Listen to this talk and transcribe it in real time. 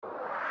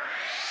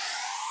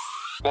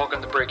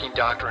Welcome to Breaking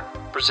Doctrine,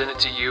 presented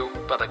to you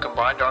by the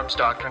Combined Arms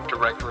Doctrine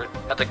Directorate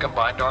at the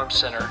Combined Arms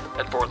Center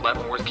at Fort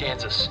Leavenworth,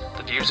 Kansas.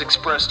 The views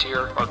expressed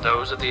here are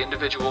those of the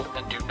individual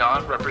and do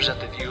not represent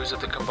the views of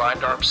the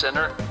Combined Arms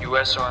Center,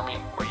 U.S. Army,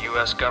 or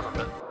U.S.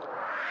 government.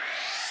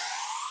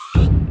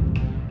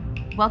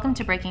 Welcome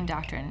to Breaking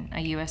Doctrine,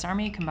 a U.S.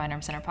 Army Combined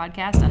Arms Center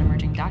podcast on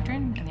emerging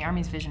doctrine and the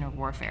Army's vision of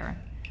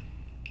warfare.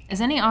 As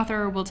any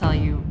author will tell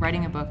you,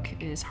 writing a book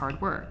is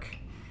hard work.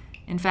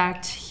 In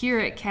fact, here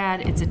at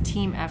CAD, it's a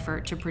team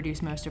effort to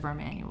produce most of our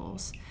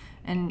manuals.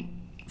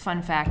 And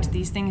fun fact,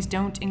 these things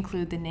don't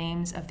include the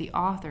names of the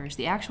authors,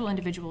 the actual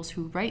individuals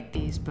who write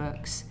these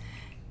books,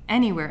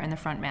 anywhere in the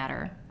front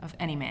matter of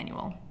any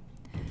manual.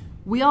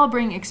 We all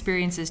bring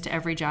experiences to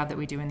every job that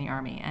we do in the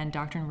Army, and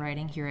doctrine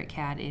writing here at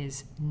CAD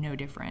is no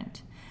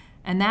different.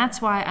 And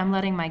that's why I'm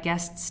letting my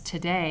guests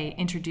today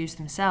introduce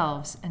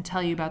themselves and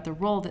tell you about the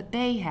role that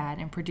they had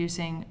in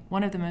producing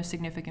one of the most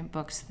significant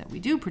books that we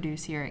do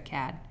produce here at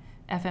CAD,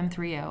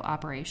 FM30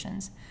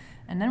 Operations.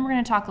 And then we're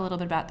going to talk a little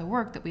bit about the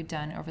work that we've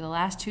done over the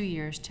last 2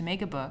 years to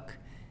make a book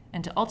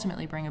and to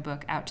ultimately bring a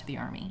book out to the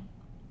Army.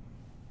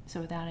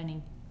 So without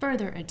any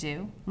further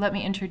ado, let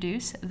me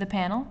introduce the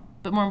panel,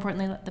 but more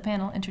importantly, let the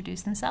panel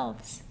introduce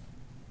themselves.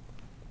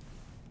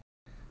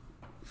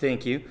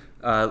 Thank you.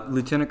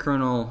 Lieutenant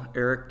Colonel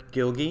Eric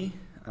Gilgee.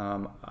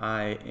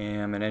 I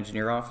am an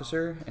engineer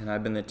officer, and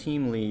I've been the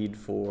team lead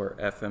for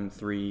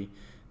FM3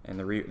 and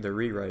the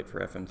rewrite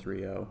for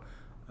FM30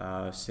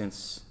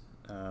 since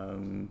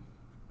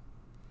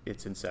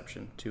its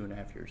inception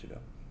 2.5 years ago.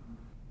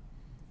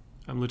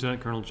 I'm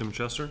Lieutenant Colonel Jim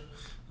Chester.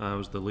 I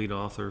was the lead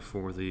author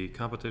for the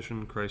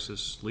competition,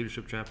 crisis,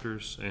 leadership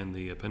chapters, and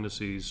the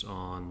appendices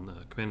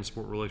on command and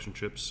support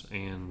relationships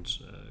and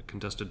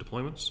contested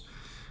deployments.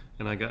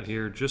 And I got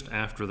here just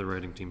after the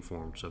writing team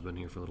formed, so I've been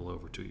here for a little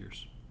over 2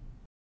 years.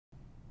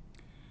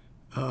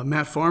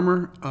 Matt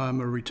Farmer.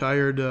 I'm a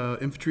retired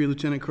infantry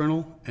lieutenant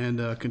colonel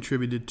and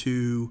contributed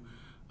to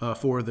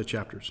 4 of the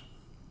chapters.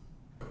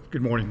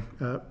 Good morning.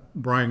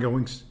 Brian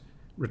Goings,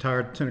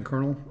 retired lieutenant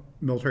colonel,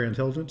 military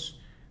intelligence.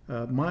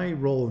 My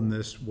role in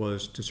this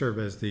was to serve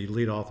as the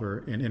lead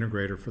author and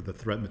integrator for the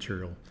threat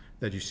material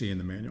that you see in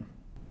the manual.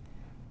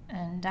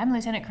 And I'm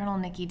Lieutenant Colonel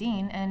Nikki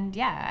Dean, and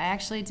yeah, I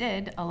actually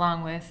did,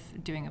 along with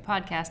doing a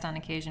podcast on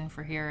occasion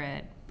for here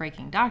at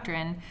Breaking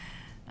Doctrine,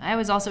 I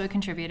was also a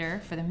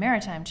contributor for the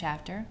Maritime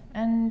chapter,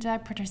 and I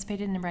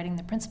participated in writing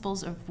the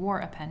Principles of War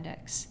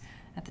appendix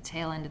at the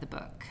tail end of the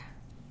book.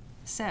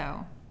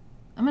 So,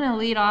 I'm going to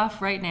lead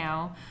off right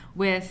now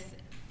with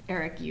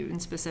Eric, you in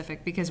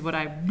specific, because what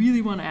I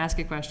really want to ask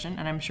a question,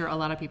 and I'm sure a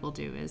lot of people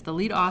do, is the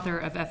lead author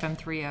of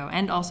FM30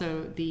 and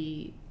also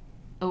the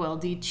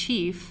OLD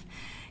chief.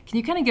 Can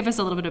you kind of give us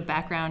a little bit of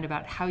background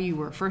about how you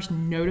were first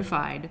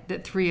notified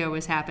that 3.0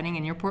 was happening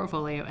in your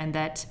portfolio and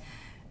that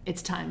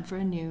it's time for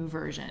a new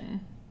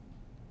version?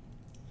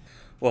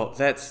 Well,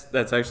 that's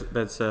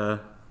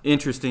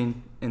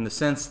interesting in the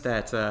sense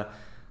that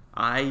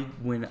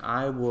when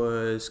I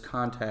was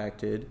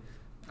contacted,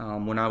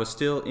 when I was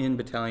still in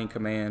battalion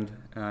command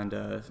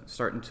and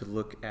starting to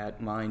look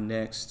at my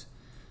next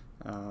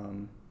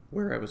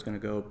where I was going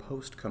to go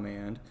post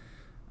command.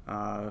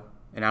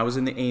 And I was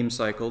in the AIM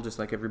cycle, just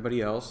like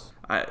everybody else.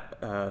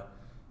 The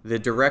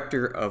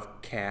director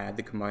of CAD,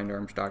 the Combined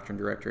Arms Doctrine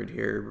Directorate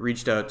here,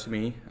 reached out to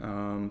me,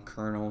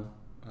 Colonel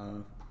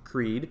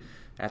Creed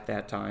at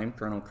that time,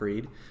 Colonel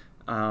Creed,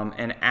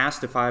 and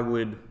asked if I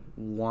would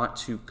want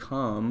to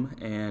come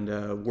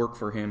and work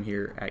for him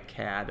here at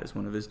CAD as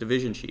one of his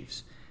division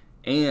chiefs,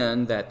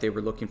 and that they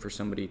were looking for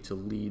somebody to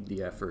lead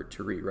the effort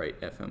to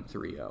rewrite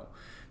FM30,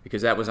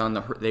 because that was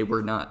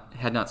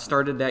had not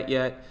started that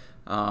yet.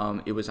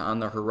 It was on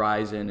the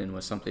horizon and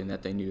was something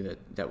that they knew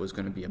that was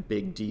going to be a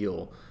big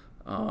deal,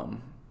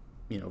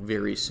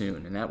 very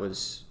soon. And that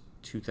was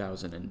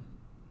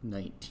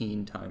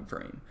 2019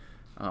 timeframe,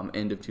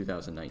 end of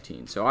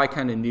 2019. So I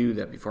kind of knew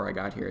that before I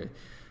got here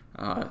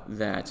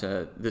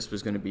that this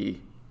was going to be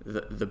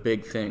the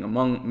big thing,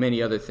 among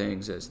many other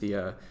things, as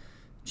the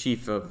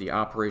chief of the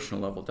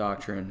operational level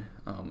doctrine,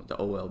 the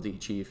OLD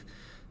chief,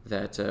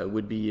 that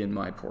would be in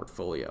my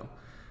portfolio.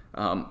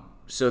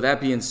 So that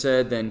being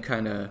said, then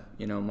kind of,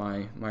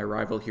 my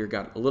arrival here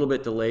got a little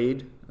bit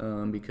delayed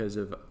because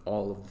of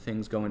all of the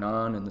things going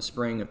on in the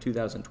spring of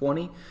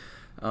 2020.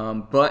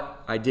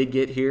 But I did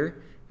get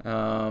here,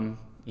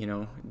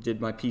 did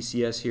my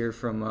PCS here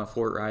from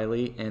Fort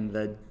Riley, and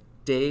the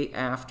day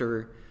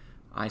after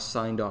I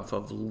signed off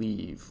of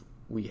leave,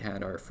 we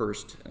had our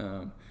first,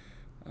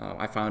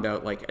 I found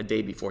out like a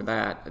day before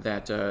that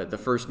the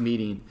first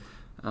meeting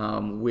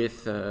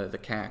with the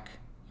CAC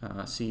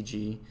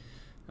CG,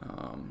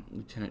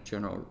 Lieutenant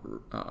General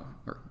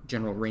or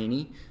General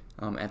Rainey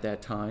at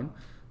that time.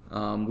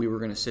 We were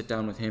going to sit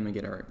down with him and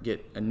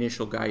get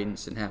initial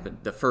guidance and have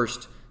the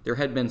first. There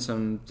had been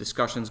some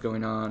discussions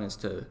going on as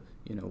to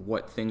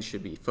what things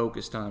should be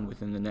focused on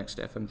within the next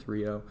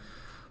FM30,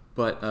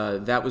 but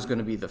that was going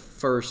to be the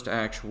first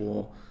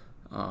actual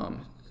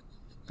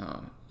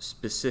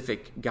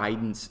specific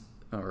guidance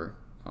or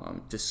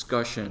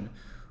discussion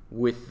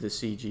with the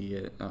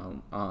CG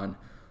on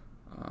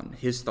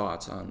his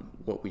thoughts on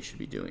what we should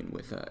be doing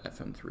with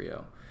FM30.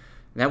 And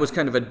that was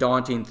kind of a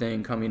daunting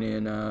thing coming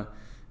in,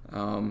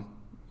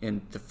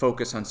 and to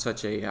focus on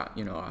such a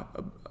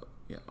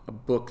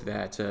book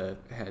that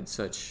had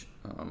such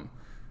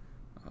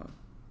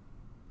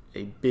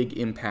a big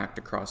impact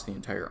across the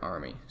entire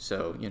Army.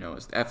 So,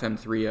 as the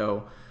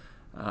FM30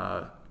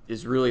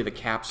 is really the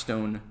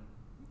capstone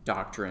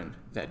doctrine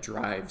that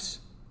drives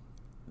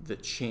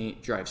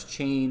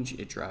change,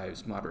 it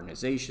drives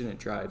modernization, it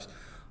drives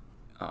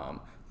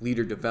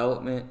leader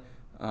development,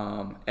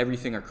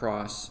 everything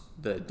across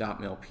the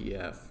 .mil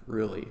PF,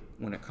 really,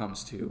 when it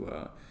comes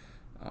to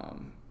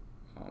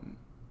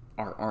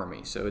our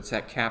Army. So it's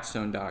that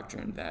capstone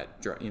doctrine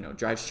that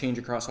drives change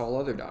across all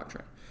other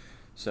doctrine.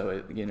 So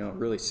it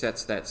really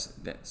sets that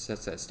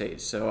stage.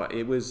 So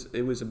it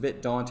was a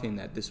bit daunting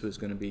that this was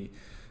going to be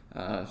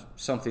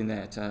something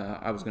that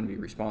I was going to be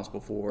responsible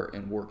for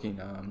and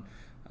working on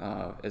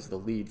as the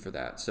lead for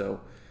that.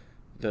 So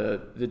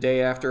the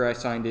day after I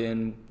signed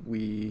in,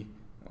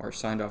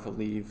 signed off a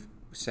leave,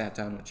 sat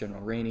down with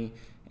General Rainey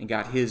and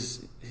got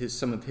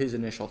some of his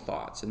initial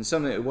thoughts. And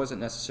some of it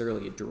wasn't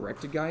necessarily a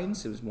directed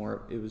guidance. It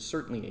was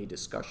certainly a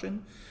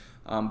discussion.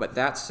 But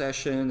that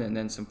session and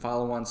then some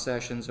follow-on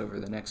sessions over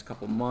the next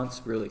couple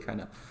months really kind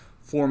of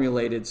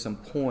formulated some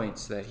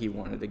points that he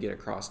wanted to get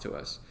across to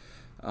us.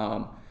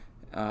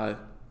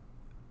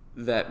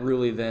 That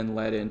really then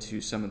led into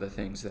some of the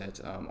things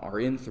that are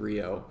in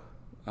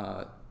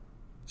 3.0.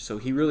 So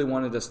he really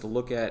wanted us to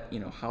look at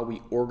how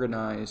we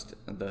organized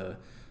the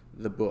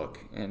book,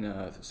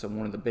 and so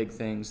one of the big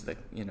things that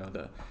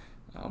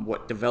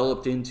what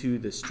developed into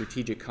the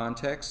strategic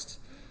context,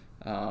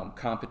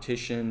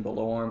 competition,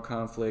 below arm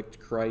conflict,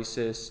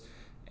 crisis,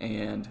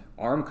 and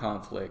armed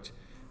conflict.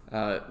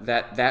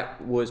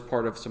 That was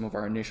part of some of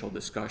our initial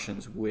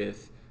discussions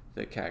with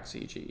the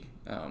CAC-CG,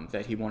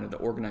 that he wanted to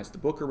organize the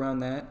book around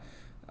that,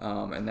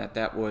 and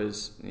that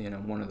was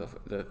one of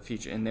the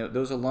features, and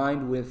those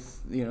aligned with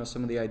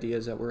some of the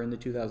ideas that were in the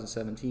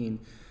 2017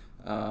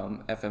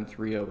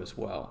 FM30 as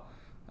well.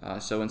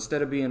 So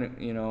instead of being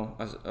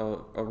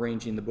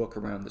arranging the book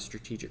around the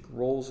strategic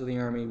roles of the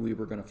Army, we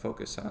were going to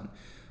focus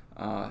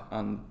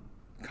on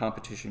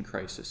competition,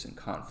 crisis, and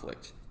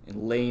conflict,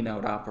 and laying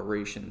out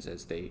operations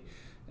as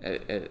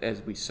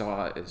we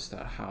saw as to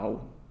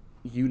how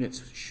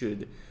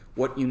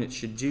what units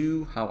should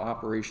do, how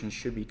operations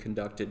should be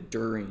conducted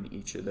during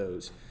each of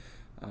those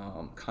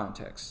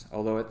contexts.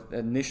 Although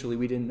initially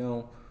we didn't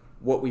know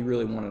what we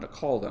really wanted to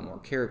call them or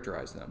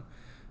characterize them,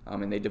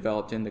 and they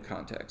developed into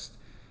context.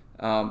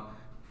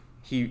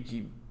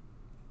 We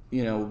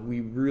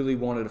really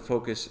wanted to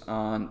focus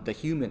on the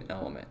human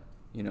element,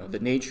 the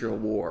nature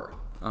of war,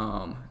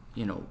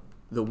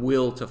 the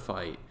will to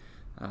fight,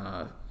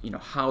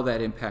 how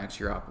that impacts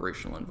your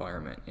operational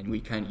environment, and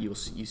you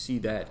see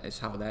that as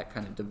how that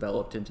kind of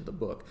developed into the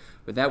book.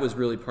 But that was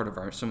really part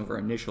of some of our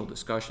initial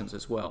discussions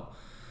as well.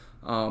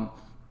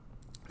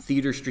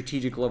 Theater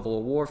strategic level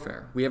of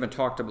warfare. We haven't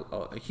talked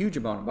a huge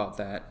amount about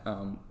that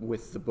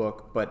with the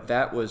book, but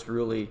that was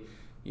really,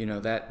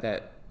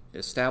 that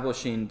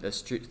establishing the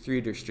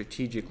theater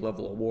strategic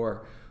level of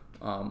war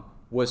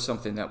was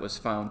something that was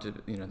found to,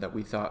 that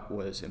we thought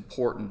was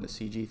important. The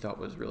CG thought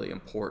was really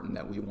important,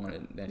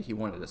 that he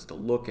wanted us to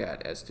look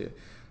at as to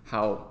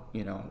how,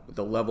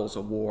 the levels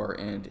of war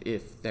and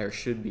if there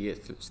should be a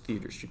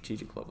theater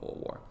strategic level of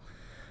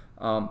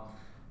war.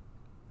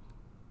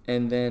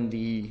 And then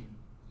the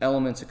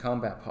elements of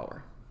combat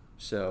power.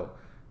 So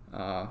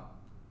I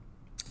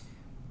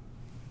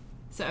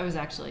was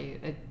actually,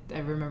 I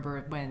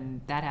remember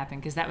when that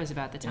happened, because that was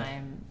about the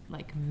time,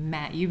 like,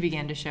 Matt, you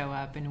began to show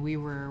up, and we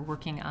were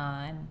working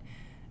on,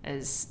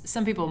 as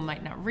some people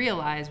might not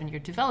realize, when you're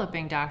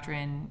developing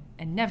doctrine,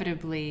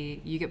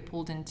 inevitably you get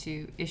pulled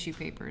into issue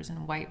papers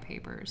and white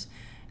papers.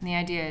 And the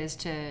idea is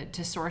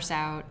to source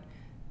out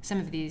some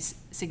of these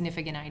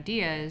significant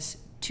ideas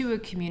to a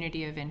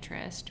community of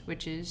interest,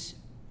 which is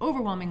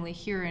overwhelmingly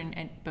here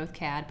in both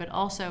CAD, but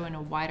also in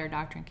a wider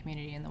doctrine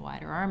community in the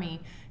wider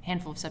Army,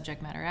 handful of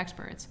subject matter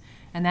experts.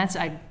 And that's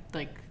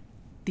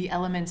the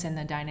elements and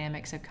the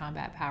dynamics of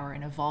combat power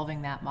and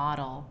evolving that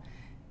model.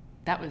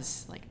 That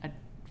was like a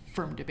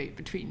firm debate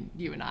between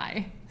you and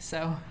I.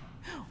 So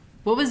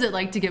what was it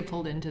like to get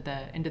pulled into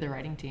the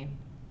writing team?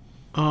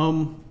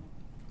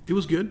 It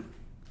was good.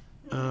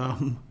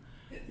 I'm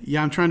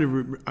trying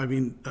to,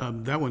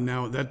 that one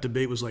now, that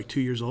debate was like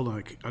 2 years old.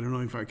 I don't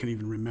know if I can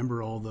even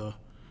remember all the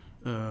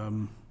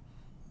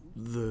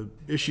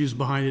issues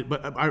behind it,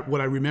 but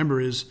what I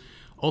remember is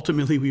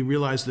ultimately we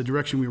realized the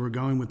direction we were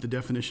going with the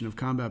definition of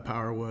combat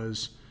power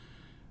was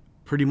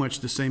pretty much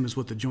the same as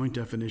what the joint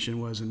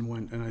definition was,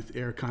 and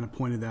Eric kind of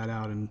pointed that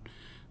out,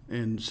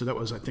 and so that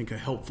was, I think, a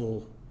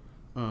helpful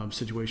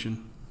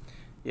situation.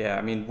 Yeah,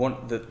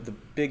 the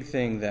big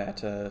thing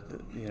that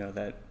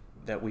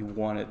that we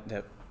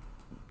wanted,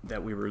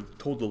 that we were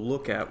told to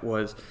look at,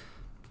 was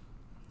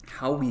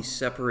how we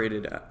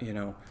separated,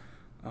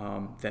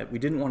 that we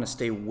didn't want to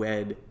stay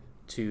wed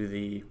to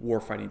the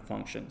warfighting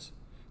functions.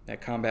 That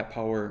combat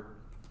power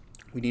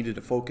We needed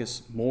to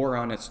focus more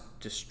on its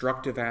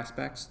destructive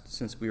aspects,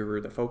 since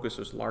the focus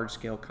was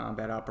large-scale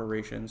combat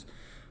operations.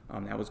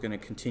 That was going to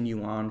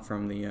continue on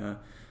from the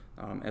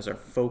as our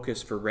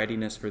focus for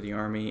readiness for the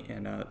Army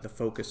and the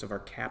focus of our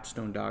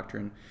capstone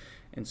doctrine.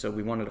 And so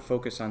we wanted to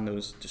focus on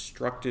those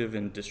destructive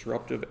and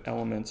disruptive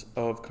elements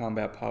of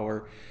combat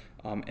power,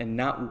 and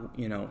not,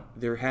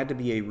 there had to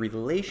be a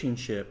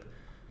relationship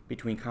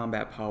between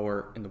combat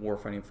power and the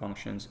warfighting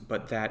functions,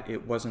 but that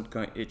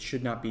it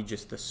should not be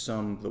just the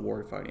sum of the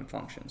warfighting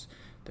functions.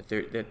 That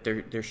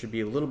there should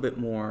be a little bit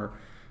more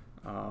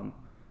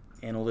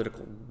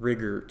analytical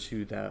rigor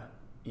to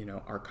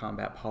our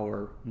combat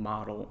power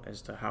model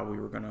as to how we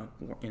were going to,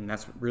 and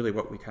that's really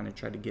what we kind of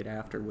tried to get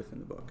after within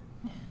the book.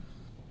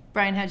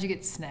 Brian, how'd you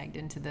get snagged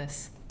into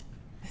this?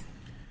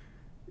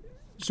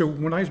 So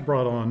when I was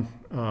brought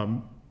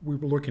on, we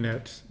were looking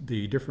at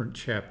the different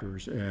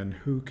chapters and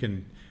who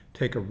can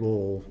take a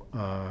role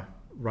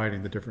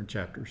writing the different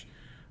chapters.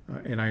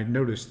 And I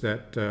noticed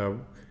that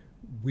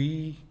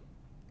we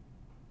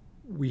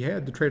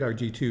had the TRADOC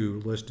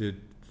G2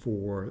 listed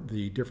for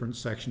the different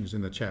sections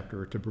in the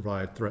chapter to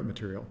provide threat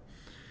material.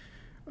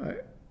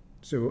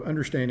 So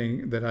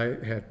understanding that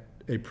I had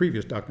a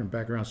previous doctrine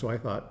background, so I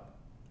thought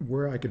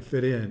where I could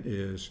fit in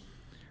is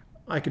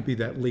I could be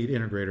that lead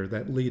integrator,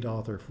 that lead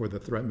author for the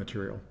threat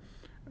material,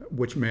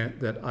 which meant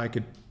that I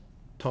could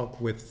talk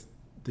with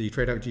the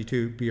TRADOC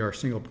G2, be our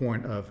single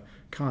point of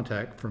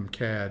contact from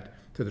CAD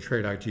to the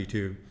TRADOC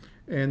G2.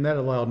 And that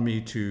allowed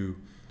me to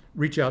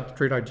reach out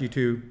to TRADOC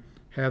G2,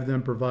 have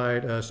them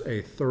provide us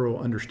a thorough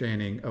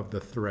understanding of the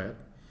threat.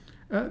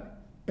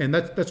 And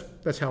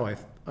that's how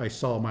I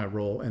saw my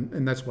role,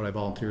 and that's what I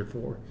volunteered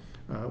for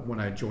when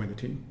I joined the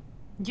team.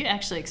 You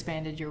actually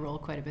expanded your role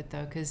quite a bit,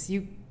 though, because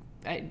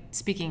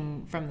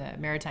speaking from the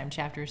maritime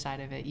chapter side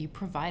of it, you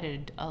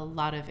provided a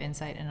lot of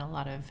insight and a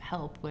lot of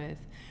help with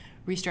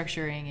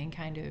restructuring and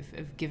kind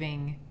of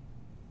giving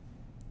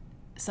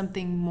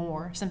something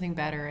more, something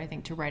better, I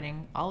think, to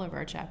writing all of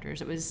our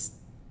chapters.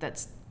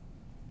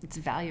 It's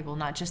valuable,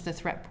 not just the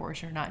threat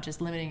portion, or not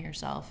just limiting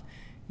yourself.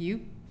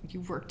 You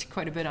worked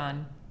quite a bit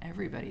on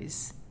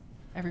everybody's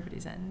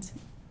ends.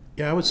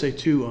 Yeah, I would say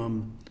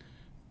too.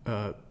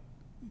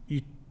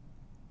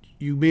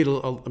 You made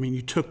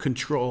you took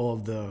control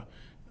of the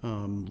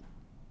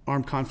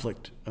armed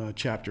conflict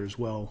chapter as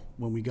well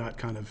when we got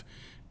kind of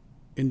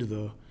into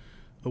the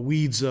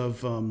weeds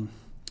of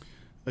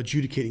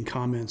adjudicating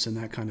comments and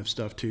that kind of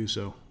stuff too.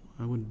 So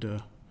I would.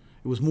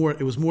 It was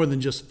more than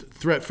just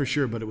threat for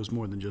sure, but it was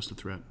more than just a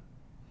threat.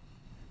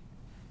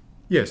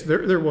 Yes,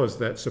 there was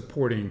that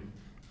supporting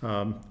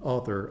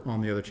author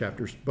on the other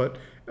chapters, but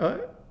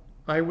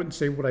I wouldn't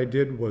say what I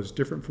did was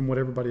different from what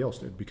everybody else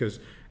did, because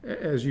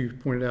as you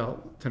pointed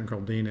out, Lieutenant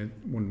Colonel Dean,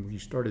 when you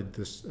started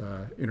this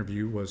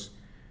interview,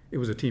 it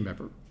was a team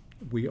effort.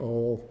 We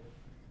all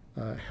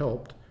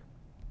helped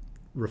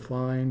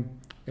refine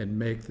and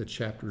make the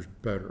chapters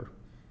better.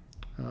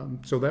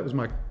 So that was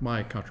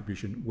my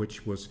contribution,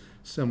 which was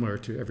similar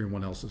to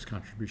everyone else's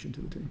contribution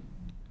to the team.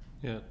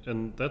 Yeah,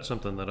 and that's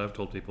something that I've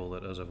told people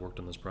that as I've worked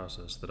in this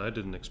process, that I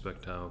didn't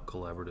expect how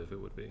collaborative it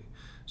would be.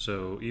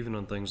 So even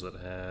on things that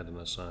had an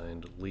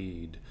assigned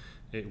lead,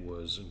 it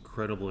was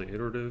incredibly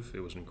iterative,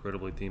 it was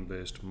incredibly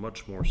team-based,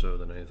 much more so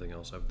than anything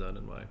else I've done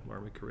in my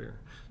Army career.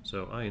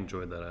 So I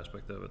enjoyed that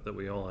aspect of it, that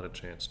we all had a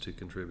chance to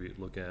contribute,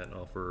 look at,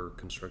 offer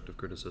constructive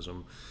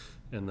criticism,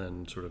 and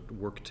then sort of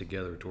work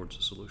together towards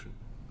a solution.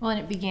 Well, and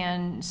it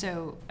began,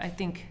 so I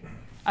think,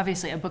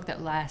 obviously a book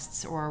that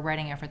lasts, or a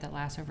writing effort that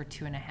lasts over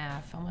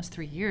 2.5, almost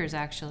 3 years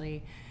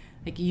actually,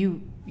 like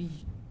you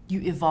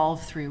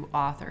evolve through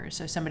authors.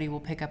 So somebody will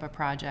pick up a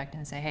project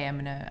and say, hey,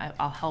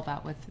 I'll help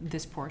out with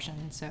this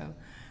portion. So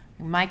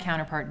my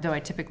counterpart, though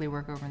I typically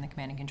work over in the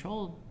Command and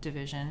Control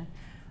Division,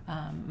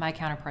 my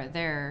counterpart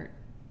there,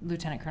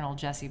 Lieutenant Colonel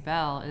Jesse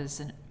Bell, is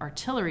an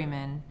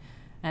artilleryman.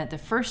 And at the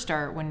first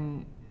start,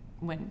 when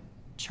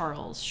Chuck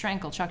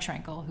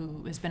Schrenkel,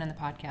 who has been in the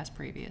podcast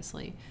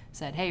previously,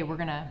 said, hey, we're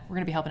gonna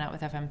be helping out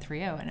with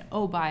FM30. And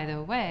oh, by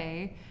the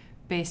way,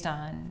 based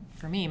on,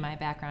 for me, my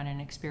background and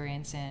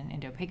experience in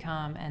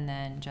Indo-PACOM, and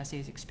then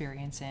Jesse's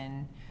experience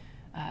in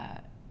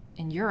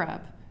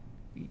Europe,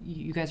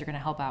 you guys are going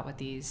to help out with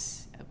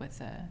these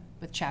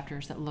with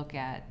chapters that look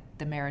at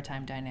the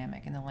maritime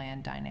dynamic and the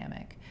land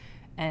dynamic,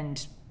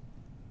 and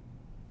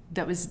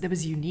that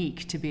was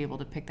unique to be able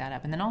to pick that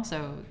up, and then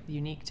also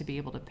unique to be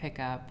able to pick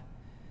up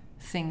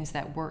things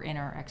that were in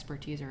our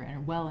expertise or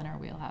well in our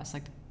wheelhouse.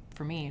 Like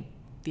for me,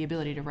 the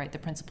ability to write the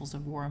Principles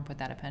of War and put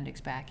that appendix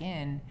back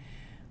in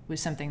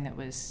was something that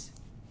was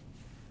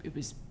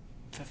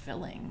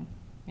fulfilling.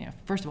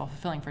 First of all,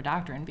 fulfilling for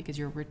doctrine, because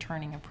you're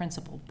returning a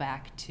principle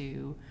back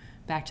to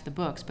the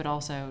books, but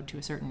also to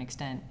a certain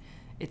extent,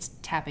 it's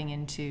tapping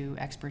into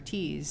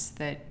expertise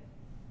that,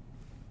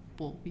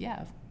 well,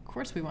 yeah, of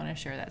course we want to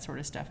share that sort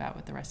of stuff out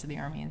with the rest of the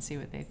Army and see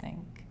what they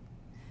think.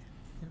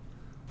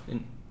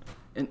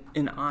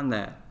 And on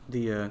that,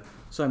 we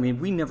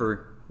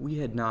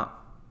had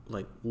not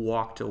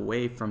walked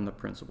away from the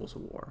Principles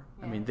of War.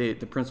 Yeah. I mean, the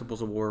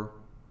Principles of War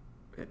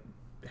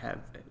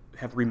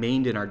have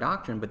remained in our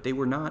doctrine, but they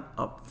were not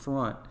up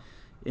front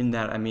in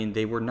that. I mean,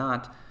 they were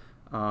not,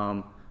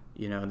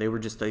 they were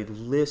just a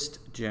list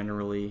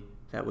generally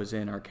that was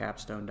in our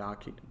capstone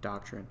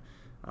doctrine.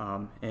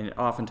 And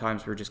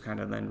oftentimes we're just kind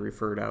of then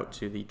referred out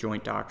to the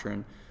joint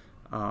doctrine.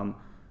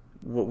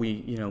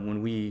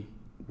 When we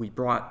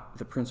brought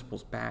the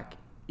principles back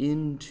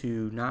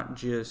into not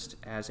just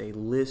as a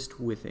list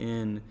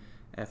within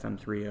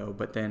FM30,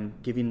 but then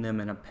giving them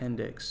an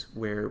appendix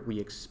where we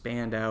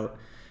expand out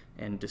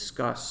and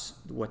discuss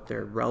what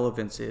their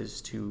relevance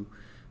is to,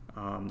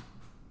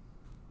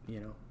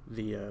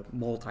 the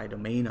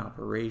multi-domain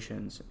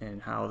operations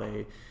and how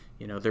they,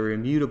 they're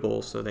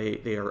immutable, so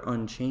they are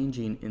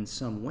unchanging in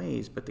some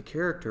ways, but the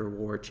character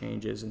war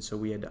changes, and so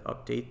we had to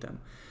update them.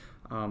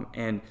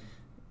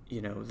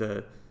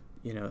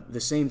 The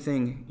same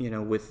thing,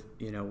 with,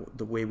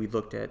 the way we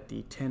looked at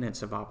the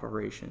tenets of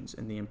operations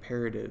and the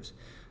imperatives,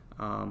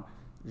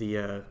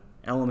 the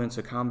elements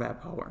of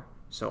combat power.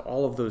 So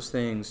all of those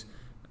things,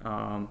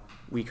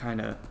 we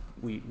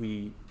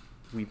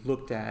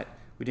looked at.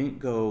 We didn't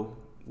go,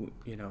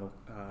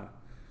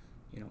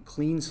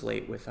 clean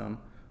slate with them,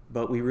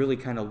 but we really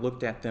kind of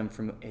looked at them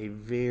from a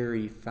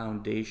very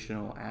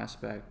foundational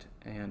aspect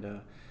and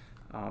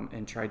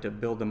tried to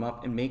build them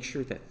up and make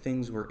sure that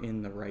things were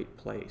in the right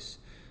place,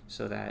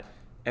 so that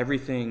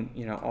everything,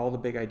 all the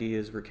big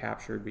ideas were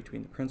captured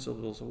between the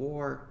principles of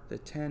war, the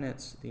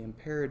tenets, the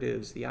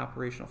imperatives, the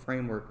operational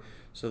framework.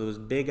 So those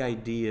big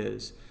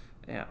ideas,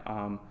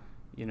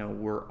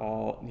 were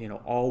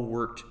all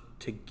worked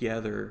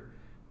together,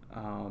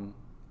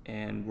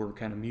 and were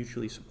kind of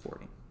mutually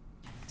supporting.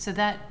 So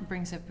that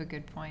brings up a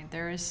good point.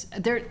 There is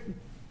some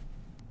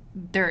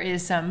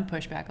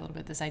pushback a little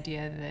bit, this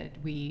idea that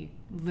we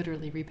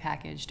literally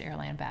repackaged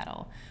air-land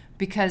battle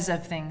because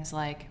of things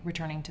like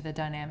returning to the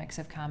dynamics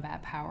of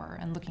combat power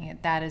and looking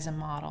at that as a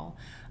model,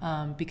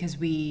 because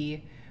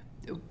we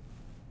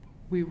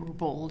were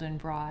bold and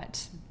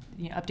brought,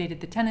 updated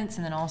the tenets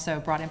and then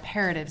also brought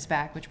imperatives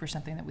back, which were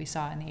something that we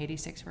saw in the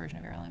 86 version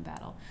of air-land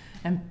battle.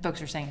 And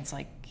folks are saying it's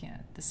like,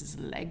 this is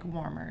leg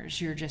warmers.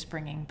 You're just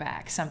bringing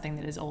back something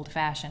that is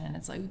old-fashioned. And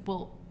it's like,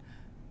 well,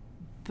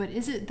 but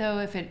is it though,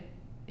 if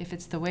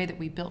it's the way that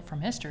we built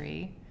from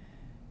history,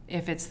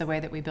 if it's the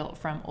way that we built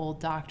from old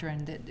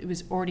doctrine that it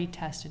was already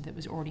tested, that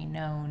was already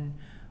known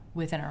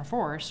within our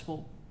force,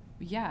 well,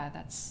 yeah,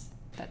 that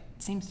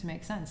seems to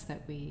make sense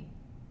that we're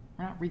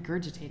not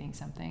regurgitating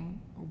something,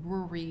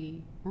 we're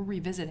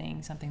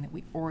revisiting something that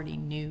we already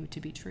knew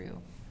to be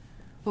true.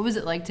 What was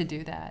it like to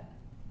do that?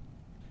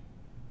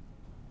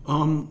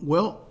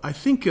 Well, I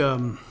think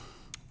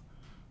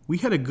we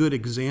had a good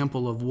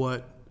example of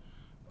what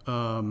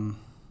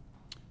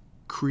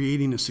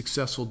creating a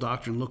successful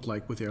doctrine looked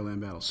like with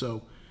air-land battle.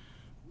 So,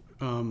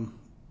 and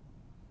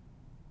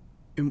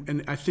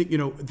I think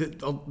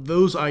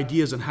those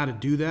ideas on how to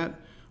do that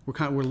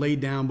were laid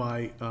down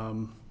by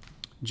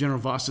General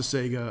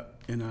Vastasega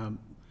in a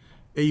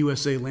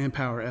AUSA land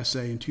power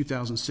essay in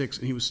 2006,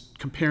 and he was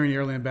comparing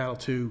air-land battle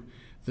to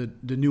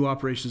the new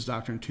operations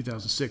doctrine in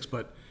 2006,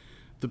 but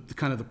the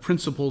kind of the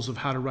principles of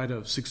how to write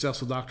a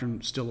successful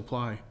doctrine still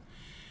apply.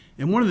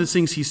 And one of the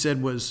things he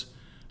said was,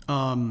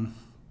 in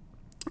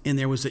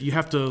there was that you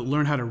have to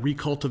learn how to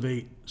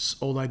recultivate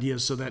old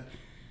ideas, so that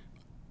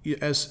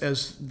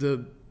as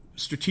the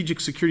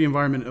strategic security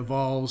environment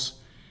evolves,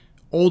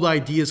 old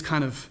ideas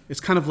it's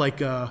kind of like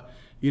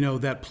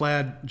that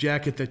plaid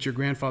jacket that your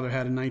grandfather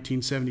had in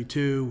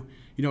 1972.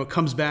 It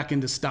comes back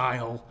into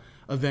style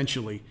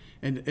eventually,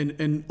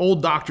 and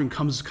old doctrine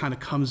comes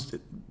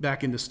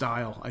back into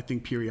style, I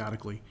think,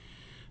 periodically.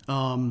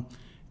 So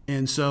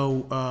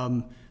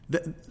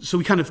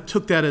we kind of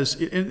took that as,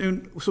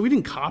 and so we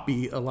didn't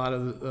copy a lot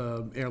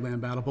of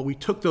air-land battle, but we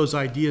took those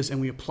ideas and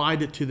we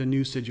applied it to the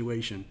new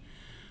situation.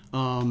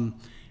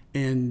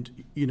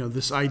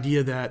 This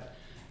idea that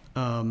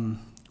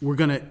we're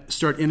going to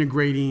start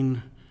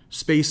integrating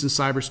space and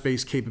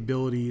cyberspace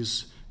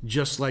capabilities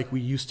just like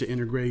we used to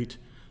integrate,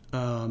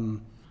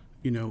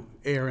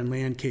 air and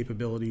land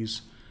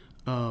capabilities.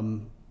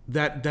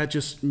 That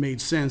just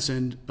made sense,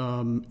 and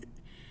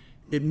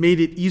it made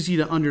it easy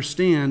to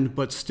understand,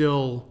 but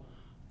still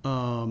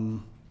a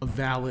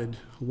valid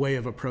way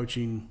of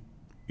approaching,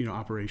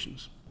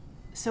 operations.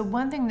 So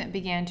one thing that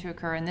began to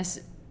occur, and this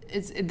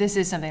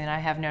is something that I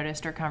have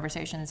noticed, or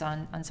conversations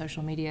on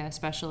social media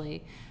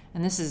especially,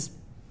 and this is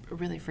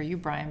really for you,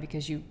 Brian,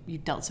 because you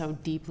dealt so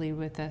deeply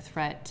with the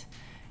threat,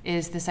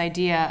 is this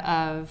idea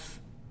of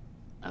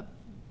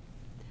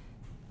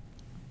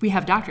we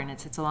have doctrine.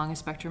 It's along a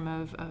spectrum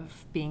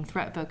of being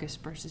threat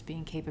focused versus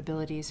being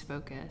capabilities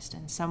focused,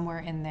 and somewhere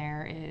in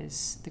there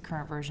is the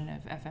current version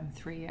of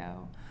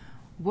FM30.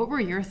 What were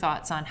your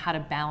thoughts on how to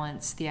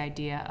balance the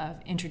idea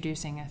of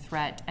introducing a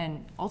threat?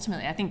 And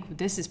ultimately, I think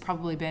this has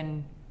probably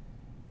been,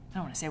 I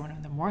don't want to say one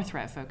of the more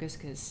threat focused,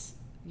 because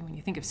when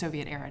you think of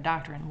Soviet era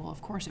doctrine, well,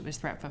 of course it was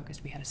threat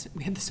focused. We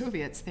had the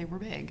Soviets; they were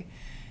big.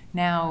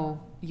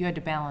 Now you had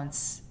to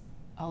balance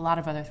a lot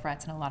of other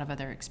threats and a lot of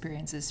other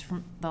experiences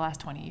from the last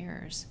 20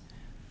 years.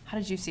 How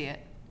did you see it?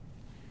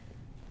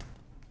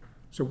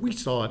 So we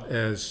saw it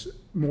as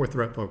more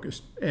threat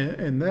focused,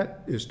 and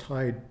that is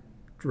tied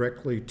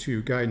directly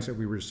to guidance that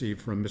we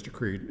received from Mr.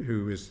 Creed,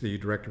 who is the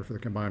director for the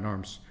Combined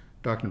Arms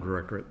Doctrine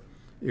Directorate.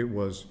 It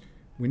was,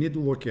 we need to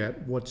look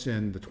at what's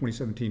in the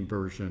 2017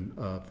 version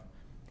of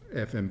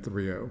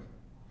FM30,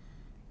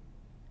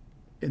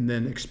 and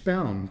then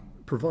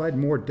provide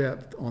more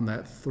depth on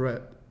that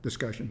threat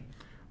discussion.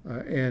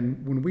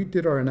 And when we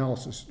did our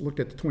analysis, looked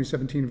at the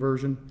 2017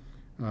 version,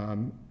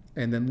 and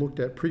then looked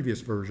at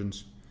previous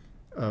versions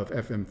of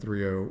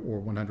FM30 or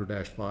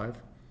 100-5,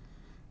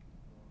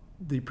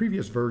 the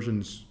previous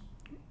versions,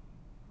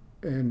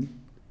 and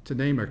to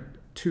name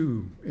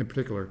two in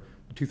particular,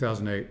 the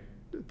 2008,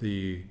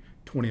 the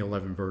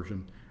 2011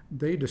 version,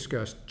 they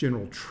discussed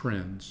general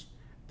trends.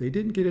 They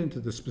didn't get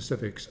into the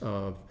specifics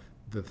of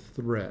the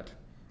threat.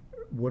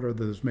 What are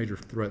those major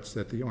threats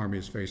that the Army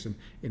is facing?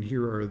 And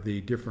here are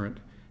the different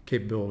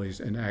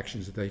capabilities and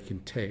actions that they can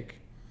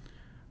take.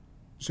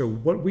 So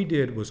what we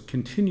did was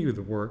continue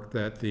the work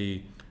that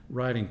the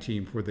writing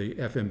team for the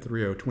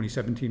FM30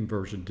 2017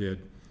 version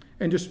did,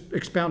 and just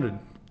expanded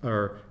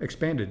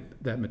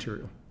that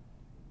material.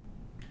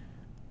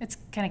 It's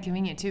kind of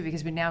convenient too,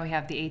 because now we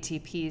have the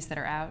ATPs that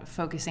are out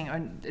focusing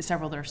on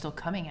several that are still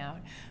coming out,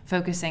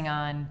 focusing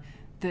on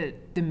the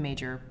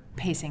major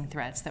pacing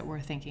threats that we're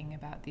thinking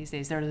about these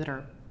days, that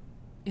are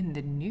in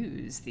the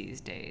news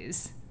these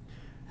days.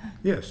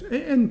 Yes,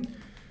 and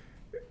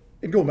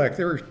going back,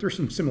 there's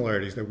some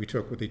similarities that we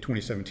took with the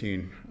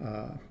 2017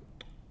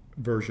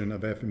 version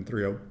of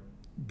FM30,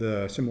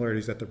 the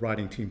similarities that the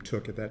writing team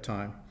took at that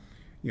time.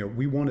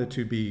 We wanted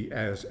to be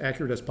as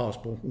accurate as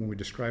possible when we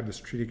described the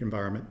strategic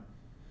environment.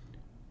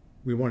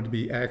 We wanted to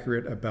be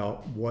accurate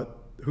about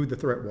who the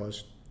threat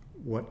was,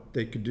 what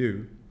they could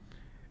do.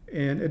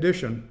 In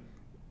addition,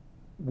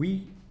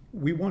 we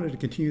wanted to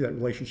continue that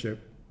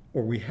relationship,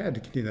 or we had to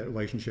continue that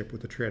relationship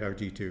with the TRADOC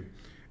G2.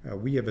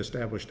 We have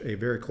established a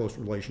very close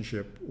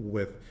relationship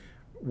with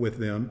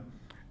them.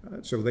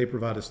 So they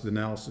provide us the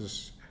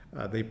analysis,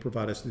 they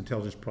provide us the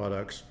intelligence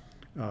products.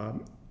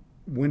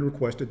 When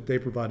requested, they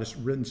provide us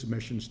written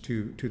submissions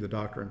to the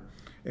doctrine.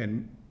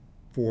 And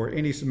for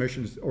any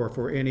submissions or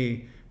for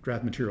any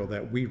draft material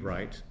that we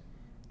write,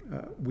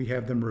 we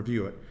have them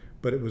review it.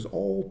 But it was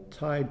all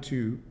tied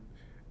to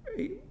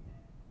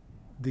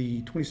the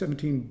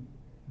 2017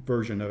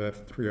 version of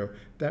F30.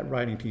 That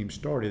writing team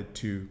started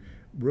to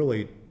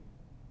really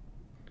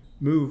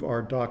move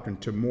our doctrine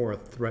to more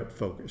threat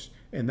focus.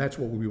 And that's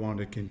what we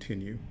wanted to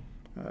continue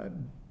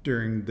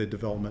during the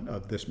development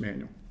of this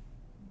manual.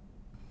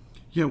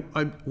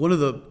 One of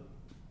the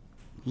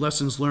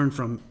lessons learned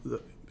from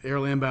the air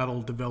land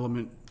battle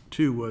development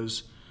too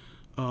was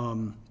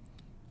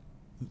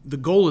the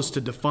goal is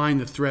to define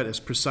the threat as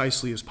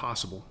precisely as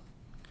possible,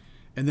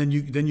 and then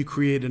you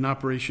create an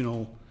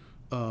operational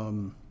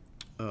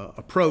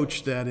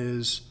approach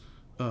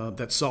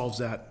that solves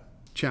that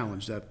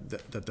challenge that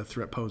the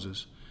threat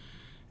poses.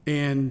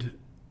 And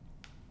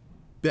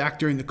back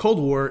during the Cold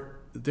War,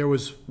 there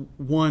was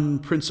one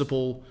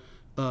principal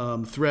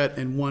threat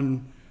and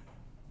one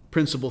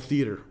principal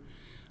theater.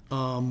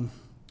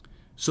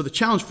 So the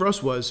challenge for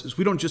us is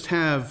we don't just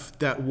have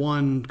that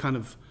one kind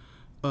of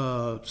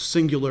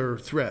singular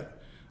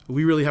threat.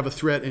 We really have a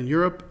threat in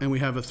Europe, and we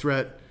have a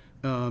threat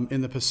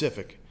in the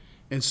Pacific.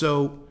 And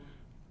so,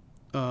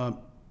 the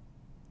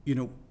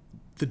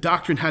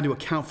doctrine had to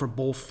account for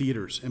both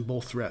theaters and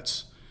both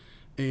threats.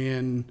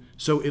 And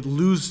so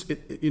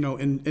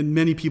in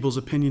many people's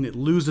opinion, it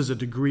loses a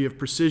degree of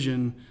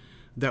precision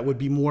that would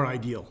be more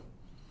ideal.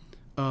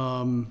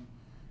 And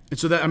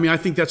so I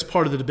think that's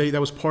part of the debate.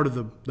 That was part of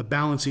the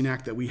balancing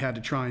act that we had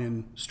to try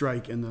and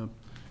strike in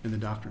the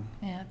doctrine.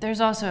 Yeah,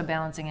 there's also a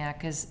balancing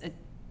act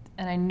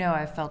and I know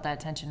I've felt that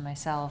tension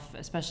myself,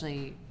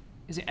 especially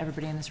because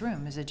everybody in this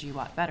room is a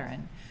GWOT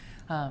veteran,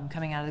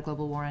 coming out of the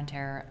global war on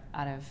terror,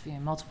 out of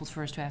multiple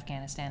tours to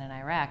Afghanistan and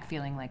Iraq,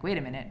 feeling like, wait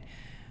a minute,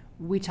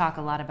 we talk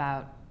a lot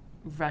about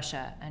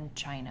Russia and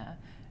China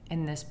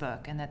in this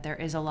book, and that there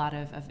is a lot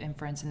of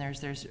inference, and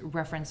there's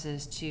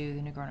references to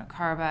the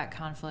Nagorno-Karabakh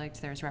conflict,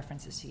 there's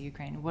references to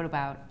Ukraine.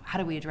 How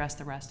do we address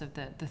the rest of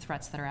the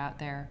threats that are out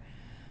there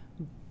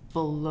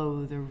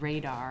below the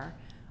radar,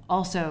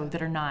 also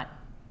that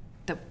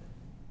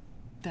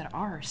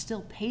are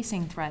still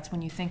pacing threats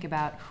when you think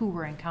about who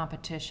we're in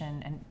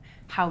competition and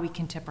how we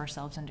can tip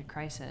ourselves into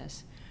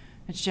crisis?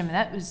 Which, Jim,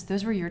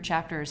 those were your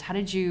chapters. How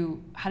did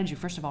you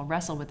first of all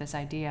wrestle with this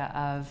idea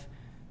of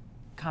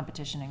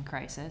competition and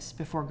crisis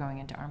before going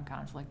into armed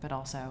conflict, but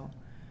also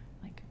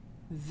like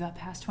the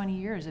past 20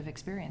 years of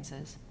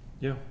experiences?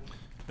 Yeah.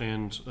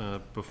 And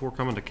before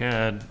coming to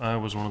CAD, I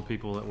was one of the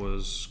people that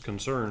was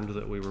concerned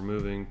that we were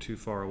moving too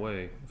far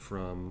away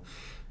from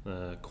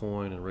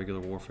COIN and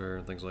regular warfare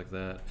and things like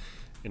that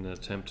in an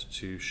attempt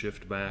to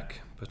shift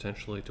back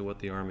potentially to what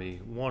the Army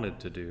wanted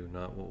to do,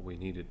 not what we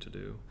needed to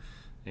do.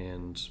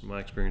 And my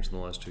experience in the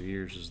last 2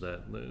 years is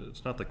that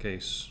it's not the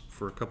case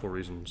for a couple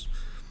reasons.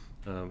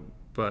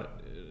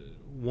 But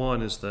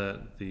one is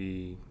that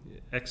the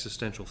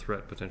existential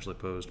threat potentially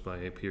posed by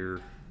a peer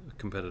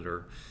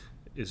competitor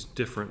is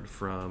different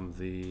from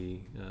the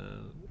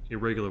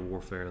irregular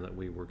warfare that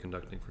we were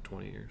conducting for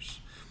 20 years,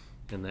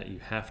 and that you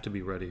have to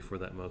be ready for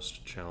that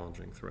most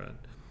challenging threat.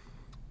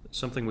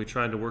 Something we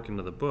tried to work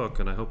into the book,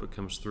 and I hope it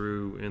comes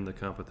through in the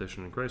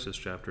competition and crisis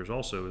chapters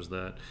also, is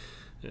that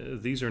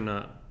these are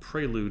not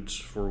preludes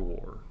for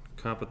war.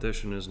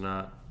 Competition is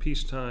not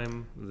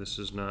peacetime. This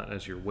is not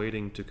as you're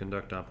waiting to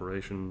conduct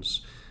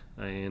operations,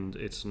 and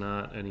it's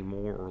not any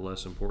more or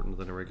less important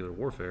than irregular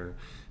warfare.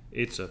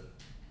 It's a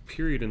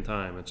period in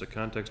time, it's a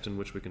context in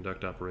which we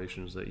conduct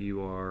operations that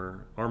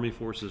Army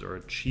forces are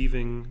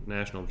achieving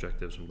national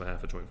objectives on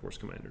behalf of Joint Force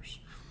Commanders.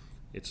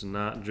 It's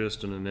not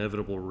just an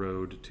inevitable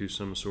road to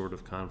some sort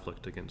of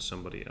conflict against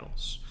somebody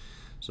else.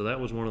 So that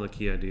was one of the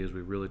key ideas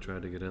we really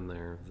tried to get in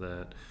there,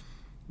 that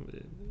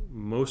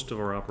most of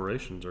our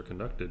operations are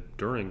conducted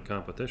during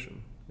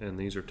competition, and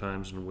these are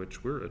times in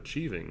which we're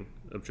achieving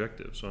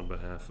objectives on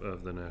behalf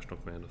of the National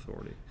Command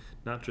Authority,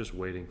 not just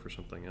waiting for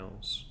something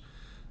else.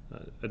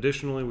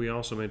 Additionally, we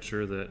also made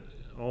sure that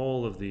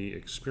all of the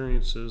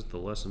experiences, the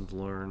lessons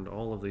learned,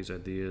 all of these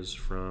ideas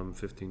from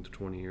 15 to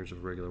 20 years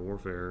of regular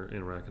warfare in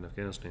Iraq and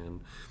Afghanistan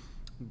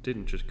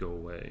didn't just go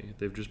away.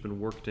 They've just been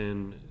worked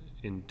in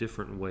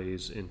different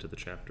ways into the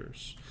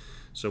chapters.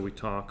 So we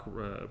talk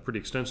pretty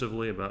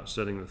extensively about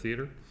setting the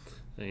theater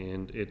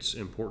and its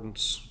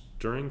importance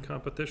during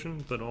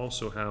competition, but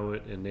also how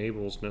it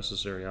enables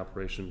necessary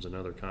operations in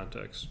other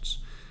contexts.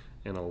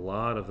 And a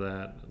lot of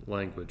that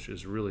language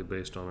is really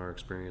based on our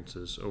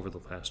experiences over the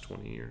past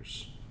 20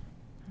 years.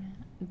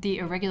 The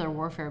irregular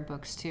warfare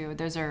books, too,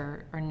 those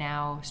are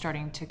now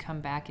starting to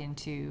come back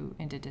into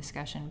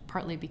discussion,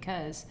 partly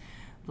because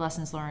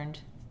lessons learned,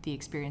 the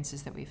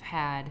experiences that we've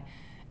had,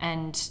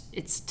 and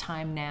it's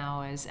time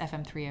now, as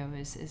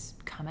FM30 has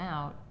come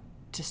out,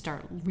 to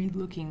start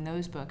relooking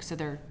those books. So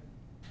they're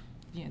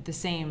the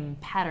same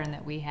pattern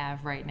that we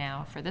have right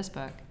now for this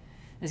book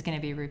is going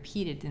to be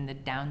repeated in the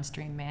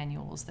downstream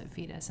manuals that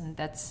feed us. And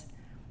that's,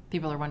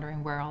 people are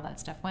wondering where all that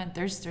stuff went.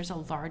 There's a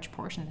large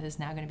portion that is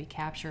now going to be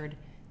captured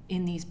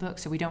in these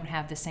books, so we don't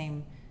have the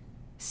same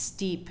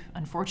steep,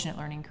 unfortunate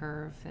learning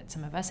curve that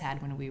some of us had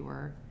when we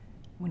were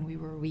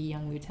wee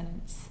young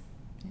lieutenants.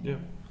 Yeah.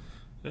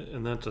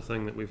 And that's a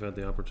thing that we've had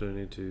the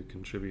opportunity to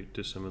contribute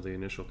to some of the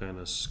initial kind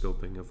of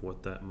scoping of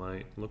what that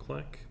might look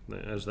like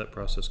as that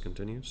process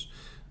continues.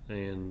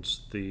 And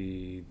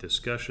the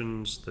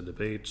discussions, the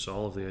debates,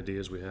 all of the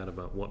ideas we had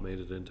about what made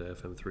it into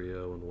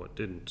FM30 and what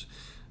didn't,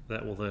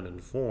 that will then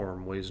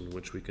inform ways in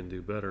which we can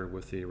do better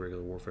with the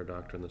irregular warfare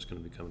doctrine that's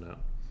going to be coming out.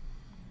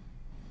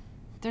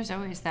 There's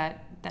always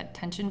that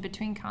tension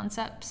between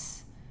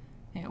concepts.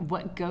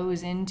 What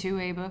goes into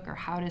a book, or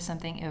how does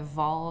something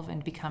evolve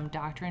and become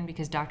doctrine?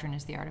 Because doctrine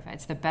is the artifact.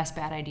 It's the best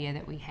bad idea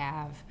that we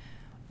have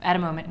at a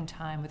moment in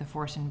time with a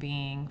force in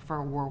being for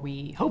a war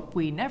we hope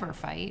we never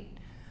fight.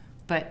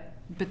 But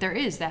there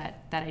is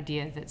that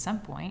idea that at some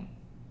point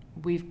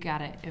we've got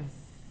to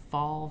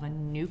evolve a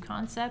new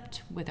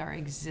concept with our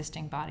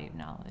existing body of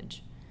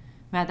knowledge.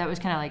 Matt, that was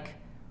kind of like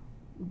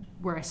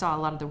where I saw a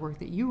lot of the work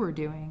that you were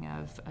doing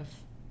of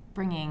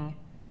bringing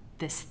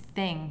this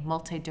thing,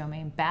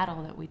 multi-domain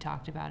battle that we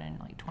talked about in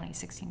like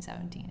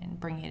 2016-17, and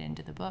bringing it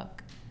into the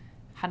book.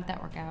 How did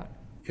that work out?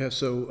 Yeah,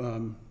 so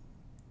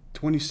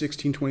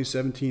 2016,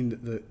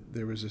 2017,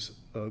 there was this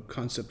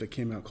concept that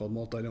came out called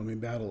multi-domain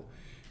battle.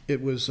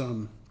 It was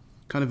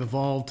kind of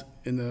evolved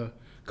in the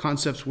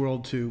concepts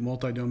world to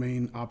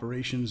multi-domain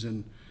operations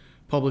and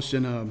published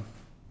in a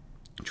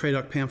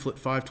TRADOC pamphlet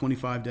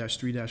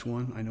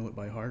 525-3-1, I know it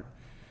by heart,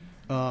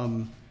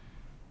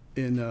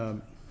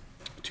 in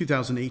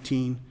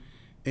 2018.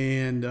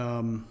 And,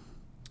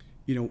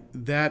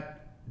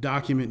 that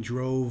document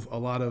drove a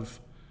lot of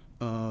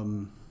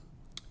 .mil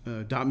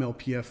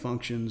PF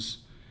functions,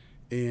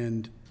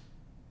 and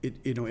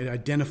it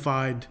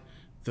identified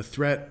the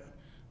threat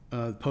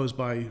posed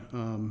by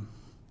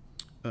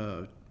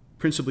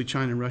principally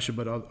China and Russia,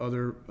 but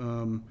other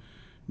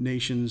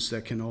nations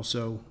that can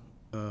also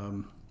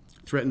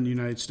threaten the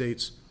United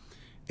States,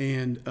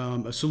 and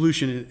a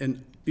solution.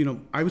 And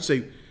I would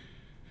say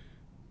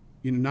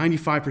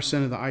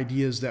 95% of the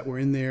ideas that were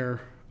in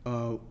there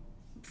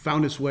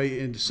found its way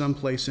into some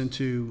place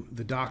into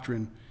the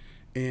doctrine,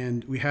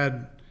 and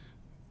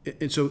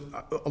so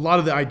a lot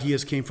of the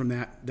ideas came from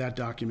that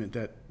document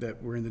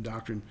that were in the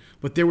doctrine.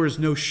 But there was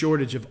no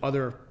shortage of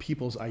other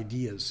people's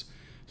ideas.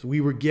 So we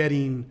were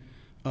getting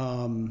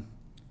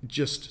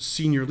just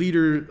senior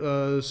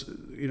leaders,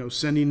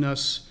 sending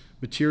us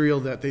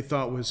material that they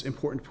thought was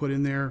important to put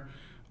in there.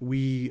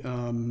 We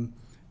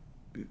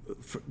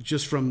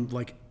just from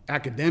like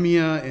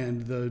academia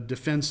and the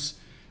defense,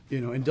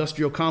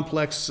 industrial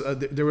complex,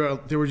 there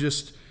were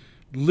just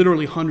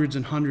literally hundreds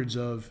and hundreds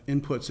of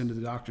inputs into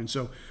the doctrine.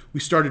 So we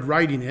started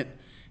writing it,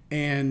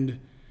 and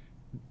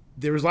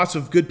there was lots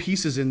of good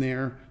pieces in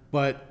there,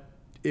 but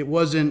it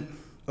wasn't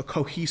a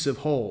cohesive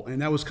whole.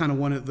 And that was kind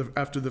of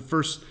after the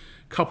first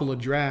couple of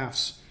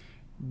drafts,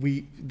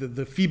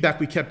 the feedback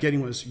we kept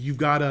getting was, you've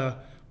got to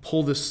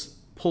pull this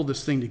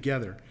thing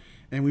together.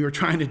 And we were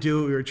trying to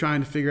do it. We were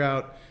trying to figure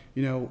out,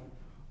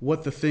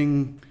 what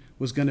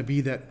was going to be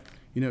that,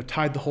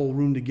 tied the whole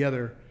room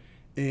together.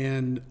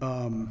 And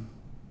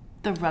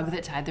the rug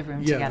that tied the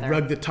room yeah, together. the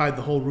rug that tied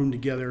the whole room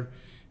together.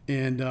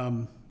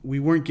 And we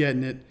weren't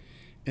getting it.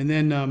 And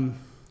then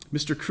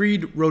Mr.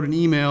 Creed wrote an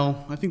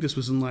email. I think this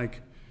was in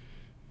like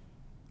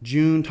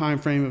June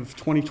timeframe of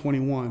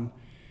 2021,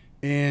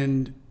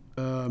 and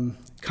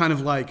kind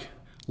of like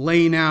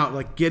laying out,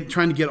 like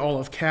trying to get all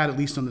of CAD at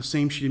least on the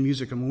same sheet of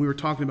music. And when we were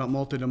talking about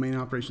multi-domain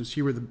operations,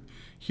 here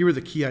were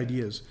the key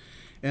ideas.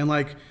 And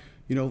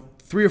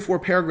 3 or 4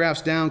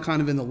 paragraphs down,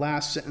 kind of in the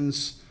last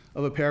sentence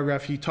of a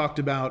paragraph, he talked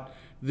about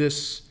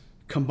this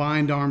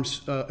combined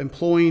arms,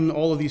 employing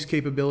all of these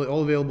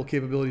all available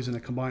capabilities in a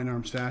combined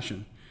arms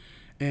fashion.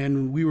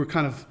 And we were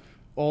kind of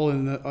all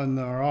in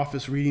our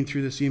office reading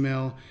through this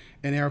email,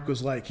 and Eric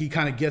was like, he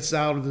kind of gets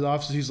out of the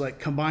office, he's like,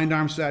 combined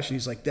arms fashion,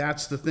 he's like,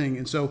 that's the thing.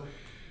 And so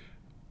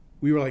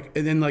we were like,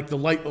 and then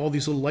all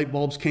these little light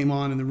bulbs came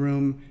on in the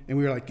room, and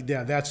we were like,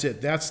 yeah, that's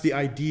it. That's the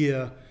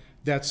idea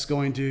that's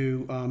going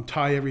to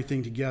tie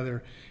everything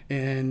together.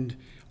 And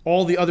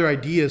all the other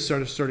ideas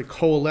started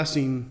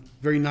coalescing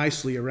very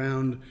nicely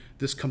around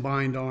this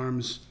combined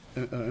arms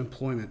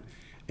employment.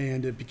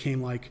 And it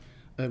became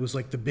it was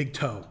like the big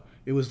toe.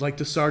 It was like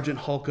the Sergeant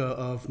Hulka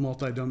of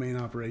multi-domain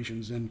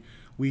operations. And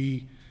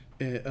we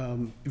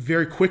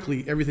very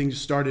quickly, everything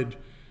just started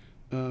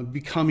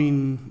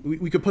becoming,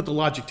 we could put the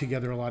logic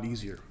together a lot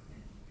easier.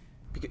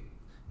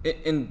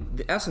 And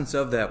the essence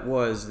of that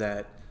was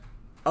that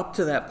up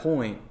to that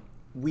point,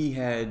 we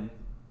had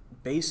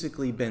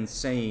basically been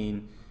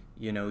saying,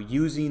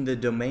 using the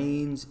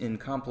domains in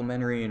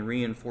complementary and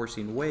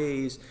reinforcing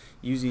ways,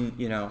 using,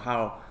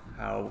 how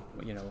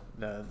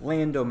the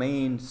land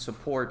domain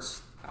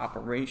supports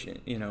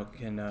operation,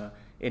 can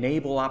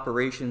enable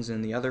operations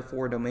in the other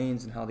 4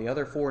 domains, and how the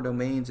other 4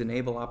 domains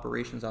enable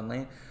operations on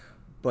land.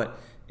 But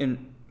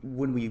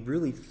when we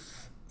really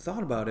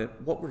thought about it,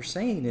 what we're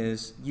saying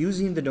is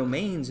using the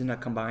domains in a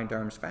combined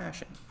arms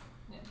fashion.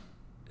 Yeah.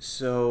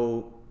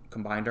 So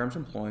combined arms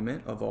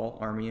employment of all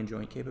Army and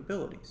joint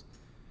capabilities.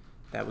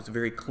 That was a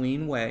very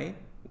clean way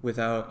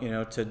without,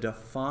 to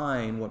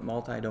define what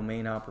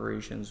multi-domain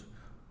operations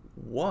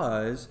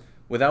was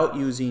without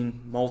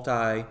using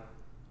multi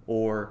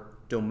or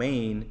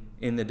domain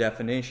in the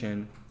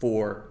definition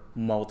for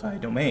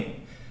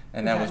multi-domain.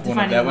 And that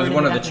was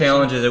one of the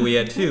challenges that we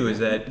had too, is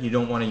that you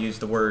don't want to use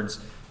the words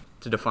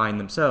to define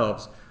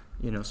themselves.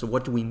 So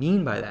what do we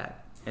mean by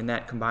that? And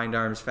that combined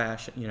arms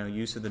fashion,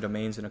 use of the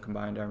domains in a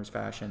combined arms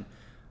fashion,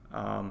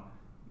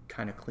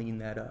 kind of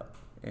cleaned that up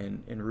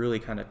and really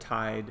kind of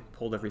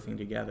pulled everything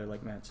together,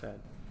 like Matt said.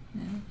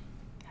 Yeah.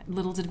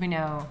 Little did we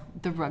know,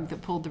 the rug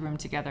that pulled the room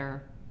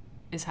together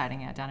is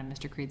hiding out down in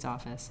Mr. Creed's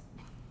office.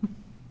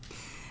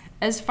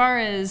 As far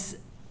as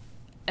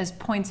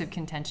points of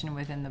contention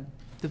within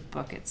the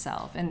book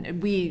itself,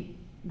 and we,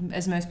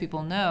 as most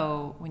people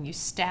know, when you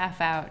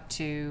staff out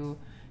to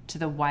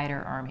the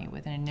wider Army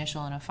with an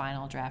initial and a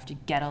final draft, you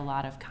get a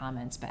lot of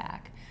comments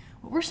back.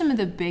 What were some of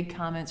the big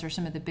comments or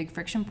some of the big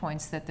friction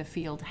points that the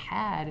field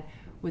had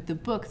with the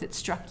book that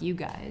struck you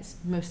guys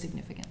most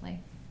significantly?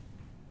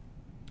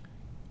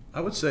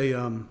 I would say,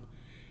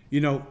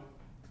 the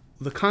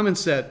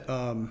comments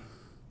that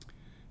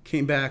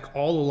came back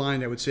all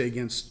aligned, I would say,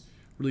 against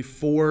really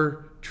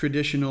 4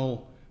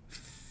 traditional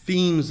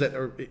themes that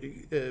are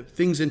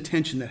things in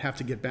tension that have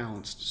to get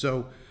balanced.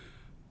 So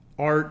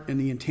art and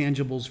the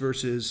intangibles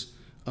versus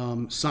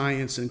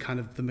science and kind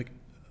of the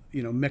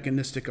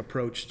mechanistic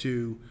approach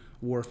to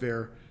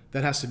warfare,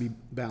 that has to be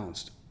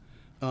balanced.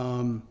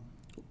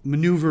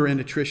 Maneuver and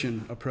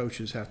attrition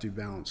approaches have to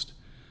be balanced.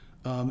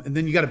 And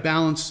then you got to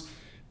balance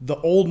the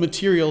old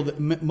material, that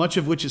much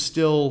of which is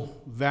still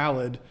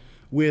valid,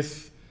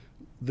 with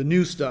the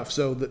new stuff.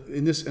 So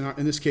in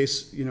this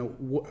case,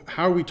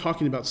 how are we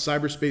talking about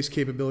cyberspace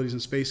capabilities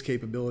and space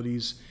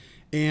capabilities,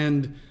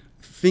 and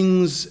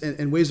things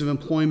and ways of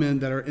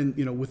employment that are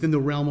within the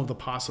realm of the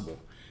possible?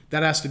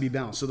 That has to be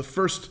balanced. So the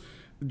first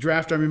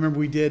draft I remember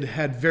we did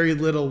had very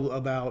little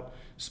about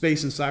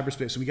space and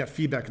cyberspace, and we got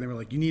feedback, and they were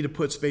like, "You need to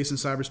put space and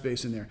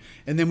cyberspace in there."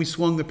 And then we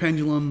swung the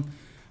pendulum,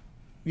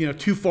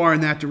 too far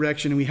in that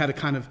direction, and we had to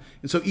kind of,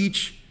 and so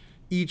each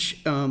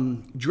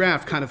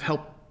draft kind of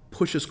helped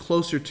push us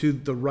closer to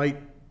the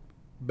right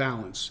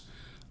balance.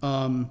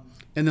 And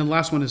then the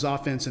last one is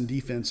offense and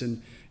defense,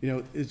 and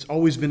it's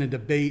always been a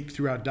debate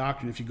throughout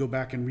doctrine. If you go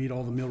back and read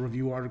all the Mill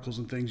Review articles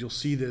and things, you'll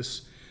see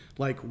this,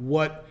 like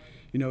what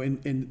in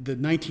the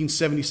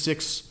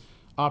 1976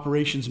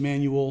 operations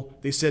manual,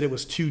 they said it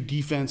was too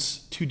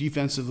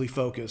defensively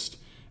focused,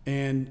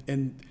 and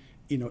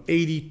the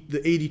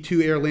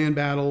 82 air land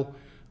battle,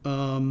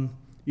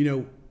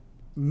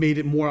 made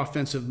it more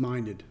offensive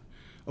minded.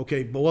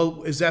 Okay, but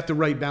well, is that the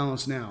right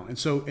balance now? And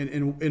so,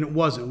 and it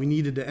wasn't. We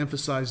needed to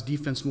emphasize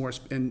defense more,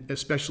 and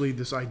especially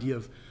this idea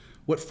of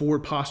what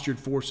forward postured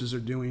forces are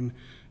doing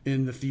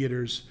in the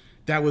theaters.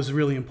 That was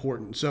really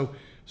important. So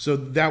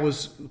that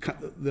was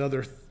the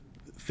other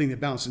thing that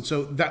balanced. And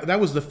so that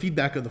was the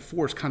feedback of the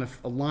force, kind of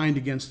aligned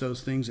against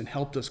those things and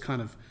helped us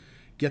kind of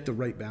get the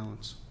right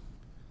balance.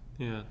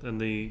 Yeah, and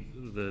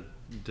the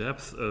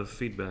depth of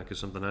feedback is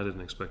something I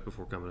didn't expect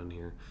before coming in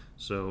here.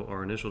 So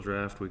our initial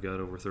draft, we got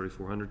over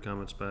 3,400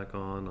 comments back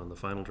on. On the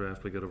final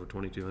draft, we got over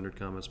 2,200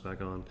 comments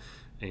back on.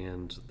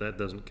 And that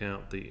doesn't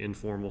count the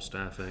informal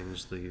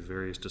staffings, the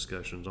various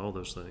discussions, all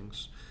those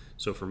things.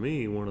 So for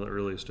me, one of the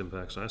earliest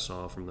impacts I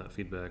saw from that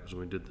feedback was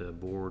when we did the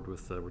board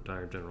with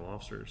retired general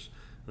officers.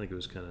 I think it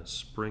was kind of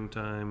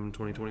springtime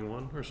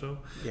 2021 or so.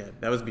 Yeah,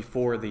 that was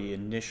before the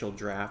initial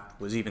draft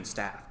was even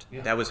staffed.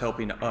 Yeah. That was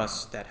helping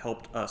us, that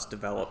helped us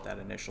develop that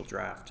initial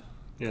draft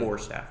for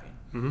staffing.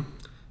 Mm-hmm.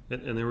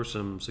 And there were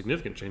some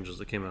significant changes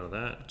that came out of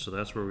that. So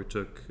that's where we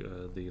took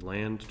the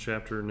land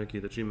chapter, Nikki,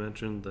 that you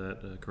mentioned,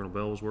 that Colonel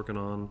Bell was working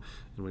on,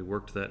 and we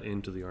worked that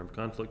into the armed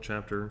conflict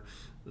chapter.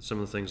 Some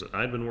of the things that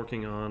I'd been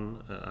working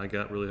on, I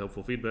got really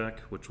helpful feedback,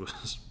 which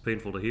was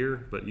painful to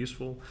hear, but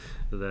useful,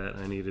 that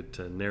I needed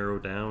to narrow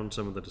down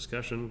some of the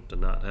discussion to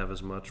not have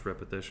as much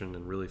repetition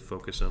and really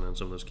focus on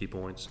some of those key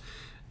points.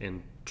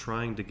 And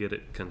trying to get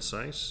it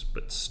concise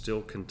but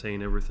still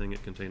contain everything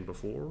it contained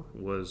before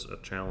was a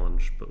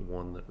challenge, but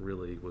one that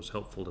really was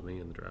helpful to me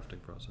in the drafting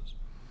process.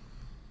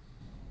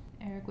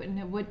 Eric,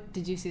 what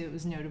did you see that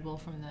was notable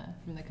from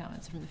the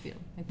comments from the field?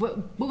 Like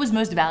what was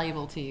most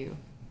valuable to you?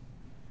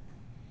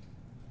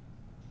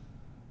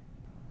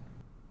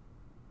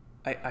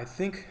 I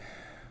think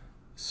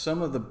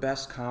some of the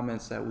best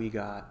comments that we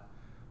got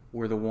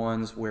were the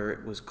ones where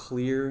it was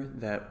clear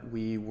that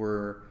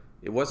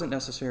it wasn't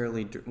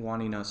necessarily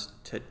wanting us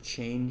to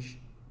change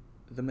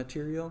the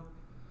material,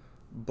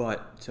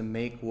 but to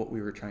make what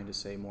we were trying to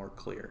say more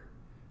clear.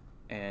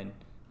 And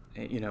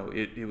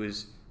it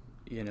was,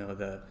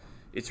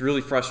 it's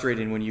really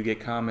frustrating when you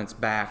get comments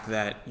back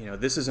that,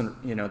 this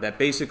isn't, that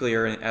basically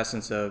are in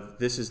essence of,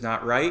 this is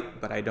not right,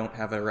 but I don't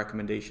have a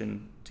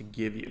recommendation to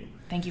give you.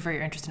 Thank you for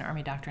your interest in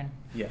Army doctrine.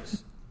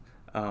 Yes.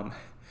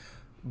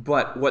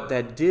 But what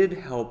that did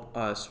help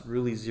us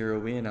really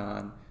zero in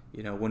on,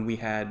 when we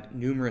had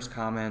numerous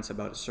comments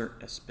about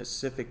a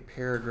specific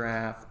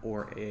paragraph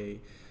or a,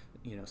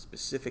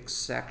 specific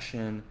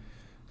section,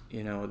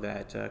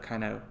 that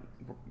kind of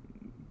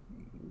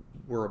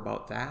were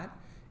about that,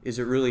 is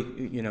it really,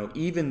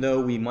 even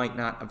though we might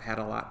not have had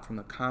a lot from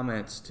the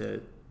comments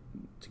to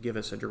give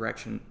us a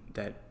direction,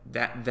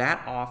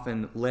 that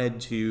often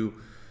led to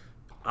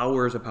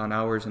hours upon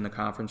hours in the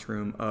conference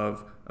room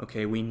of,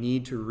 okay, we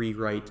need to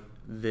rewrite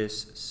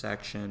this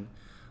section,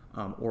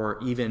 or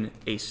even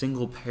a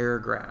single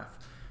paragraph,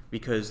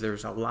 because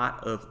there's a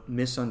lot of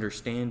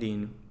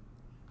misunderstanding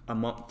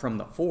from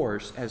the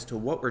force as to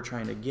what we're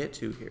trying to get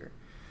to here.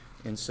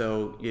 And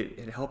so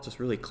it helped us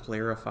really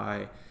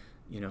clarify,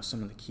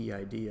 some of the key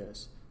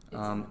ideas,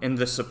 and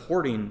the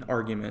supporting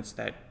arguments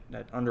that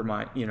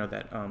undermine,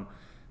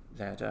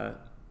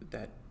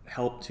 that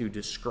help to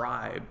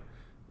describe,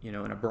 in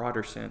a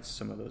broader sense,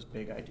 some of those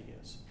big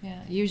ideas.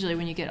 Yeah, usually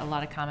when you get a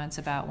lot of comments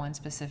about one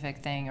specific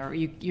thing, or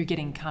you're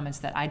getting comments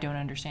that I don't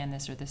understand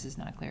this or this is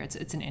not clear,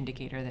 it's an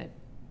indicator that,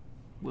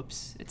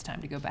 whoops, it's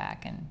time to go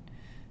back and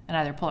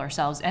either pull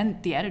ourselves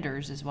and the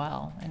editors as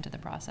well into the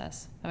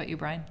process. How about you,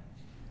 Brian?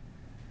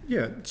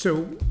 Yeah,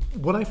 so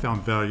what I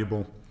found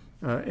valuable,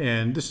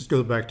 and this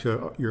goes back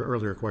to your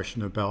earlier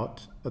question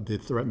about the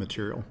threat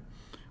material.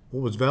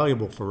 What was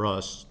valuable for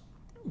us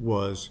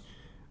was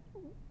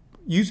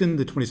using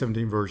the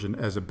 2017 version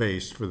as a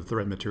base for the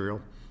threat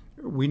material.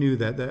 We knew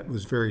that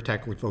was very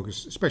tactically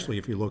focused, especially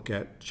if you look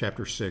at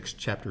Chapter 6,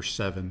 Chapter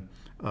 7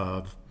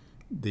 of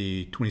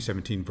the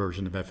 2017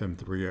 version of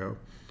FM30.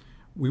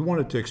 We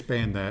wanted to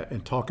expand that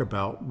and talk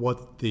about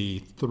what the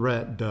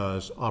threat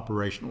does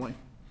operationally.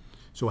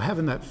 So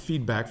having that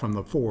feedback from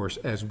the force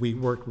as we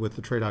worked with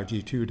the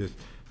TRADOC G2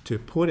 to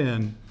put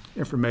in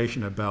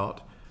information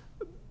about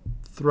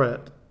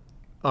threat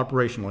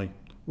operationally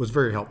was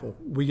very helpful.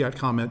 We got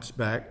comments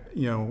back,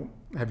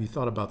 have you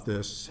thought about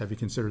this? Have you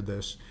considered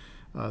this?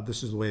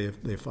 This is the way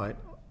they fight.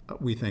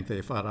 We think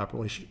they fight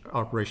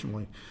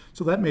operationally.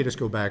 So that made us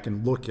go back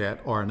and look at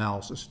our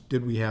analysis.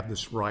 Did we have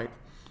this right?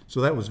 So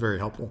that was very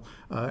helpful.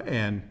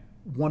 And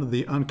one of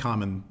the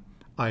uncommon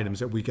items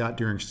that we got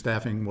during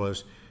staffing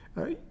was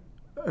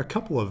a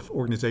couple of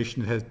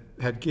organizations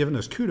had given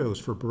us kudos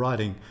for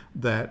providing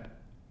that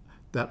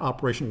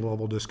operational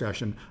level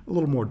discussion, a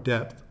little more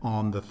depth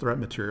on the threat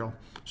material.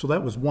 So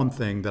that was one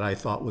thing that I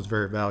thought was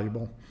very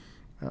valuable.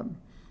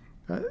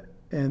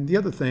 And the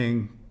other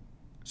thing,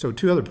 so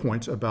two other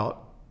points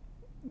about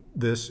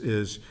this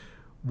is,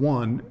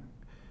 one,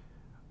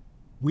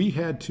 we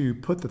had to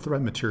put the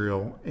threat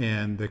material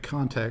in the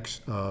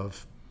context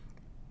of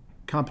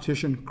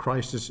competition,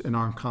 crisis, and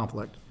armed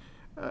conflict.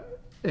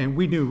 And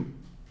we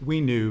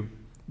knew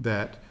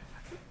that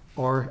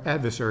our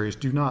adversaries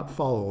do not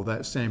follow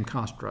that same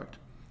construct.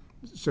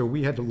 So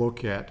we had to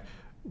look at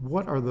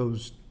what are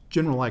those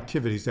general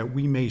activities that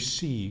we may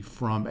see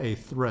from a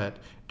threat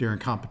during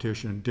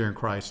competition, during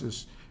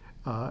crisis.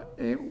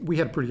 We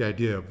had a pretty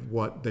idea of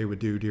what they would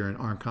do during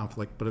armed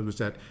conflict, but it was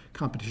that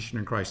competition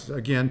and crisis.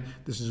 Again,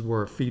 this is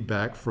where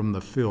feedback from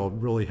the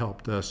field really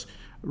helped us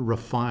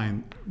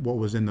refine what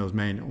was in those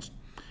manuals.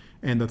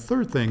 And the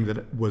third thing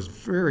that was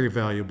very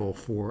valuable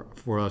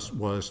for us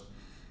was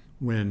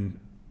when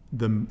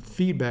the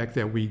feedback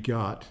that we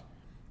got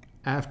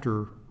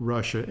after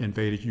Russia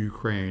invaded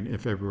Ukraine in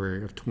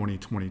February of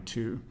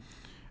 2022,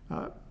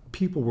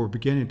 people were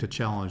beginning to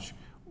challenge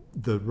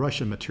the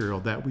Russian material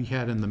that we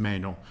had in the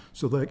manual.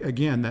 So that,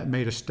 again, that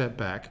made us step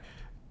back.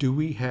 Do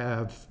we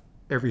have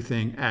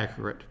everything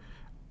accurate?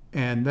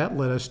 And that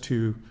led us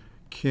to,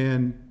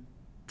 can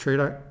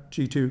TRADOC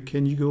G2,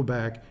 can you go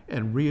back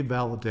and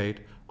revalidate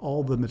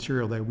all the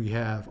material that we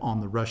have on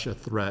the Russia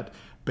threat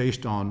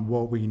based on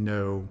what we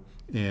know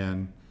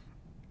and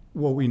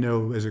what we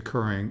know is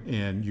occurring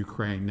in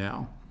Ukraine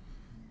now?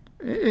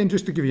 And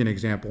just to give you an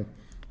example,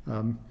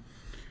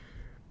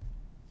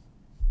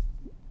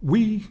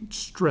 we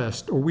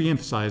stressed, or we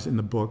emphasized in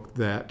the book,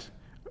 that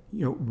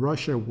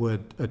Russia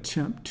would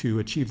attempt to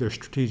achieve their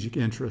strategic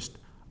interest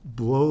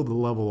below the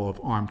level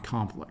of armed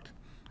conflict.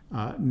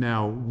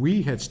 Now,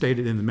 we had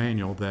stated in the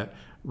manual that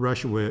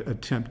Russia would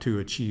attempt to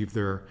achieve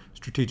their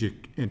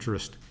strategic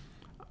interest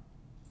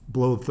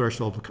below the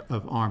threshold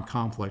of armed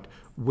conflict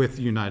with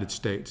the United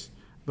States.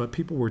 But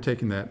people were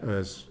taking that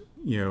as,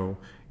 you're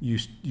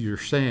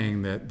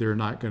saying that they're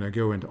not going to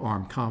go into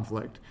armed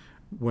conflict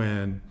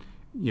when,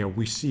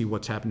 we see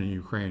what's happening in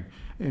Ukraine.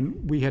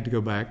 And we had to go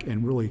back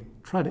and really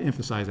try to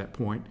emphasize that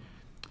point,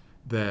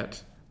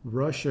 that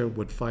Russia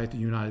would fight the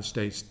United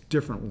States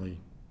differently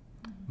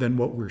than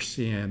what we're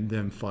seeing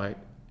them fight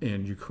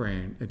in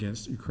Ukraine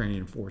against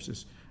Ukrainian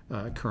forces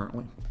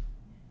currently.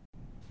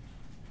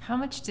 How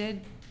much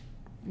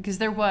because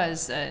there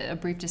was a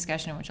brief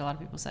discussion in which a lot of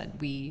people said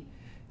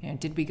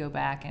did we go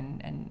back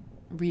and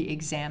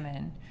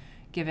re-examine,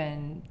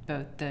 given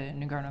both the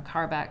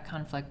Nagorno-Karabakh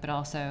conflict, but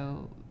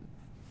also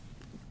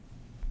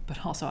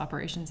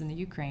operations in the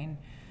Ukraine.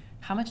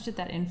 How much did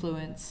that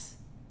influence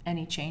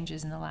any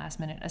changes in the last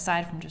minute,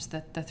 aside from just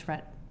the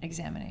threat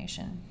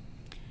examination?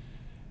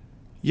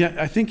 Yeah,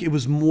 I think it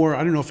was more,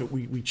 I don't know if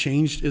we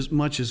changed as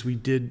much as we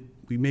did.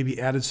 We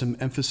maybe added some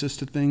emphasis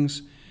to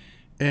things.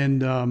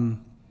 And, I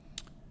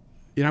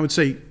would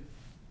say,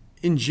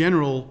 in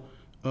general,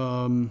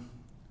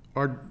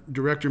 our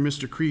director,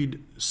 Mr.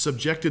 Creed,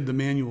 subjected the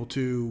manual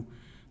to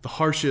the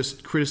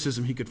harshest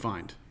criticism he could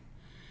find.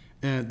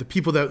 And the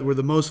people that were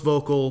the most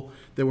vocal,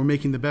 that were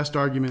making the best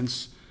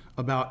arguments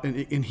about,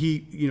 and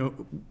he,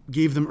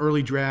 gave them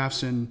early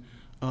drafts, and,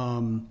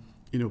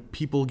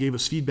 people gave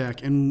us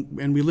feedback,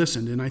 and we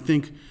listened. And I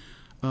think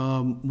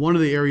one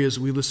of the areas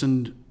we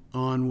listened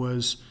on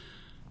was,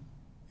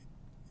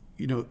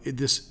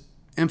 this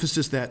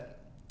emphasis that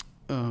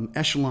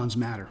echelons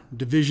matter,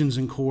 divisions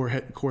and corps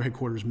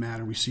headquarters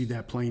matter. We see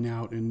that playing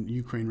out in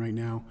Ukraine right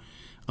now,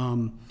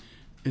 and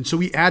so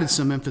we added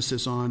some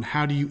emphasis on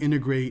how do you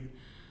integrate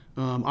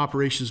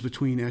operations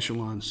between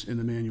echelons in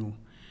the manual,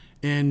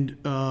 and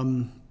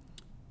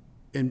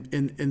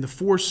the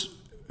force.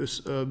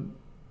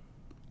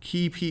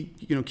 Key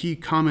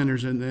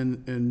commenters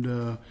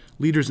and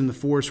leaders in the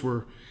force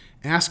were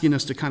asking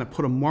us to kind of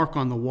put a mark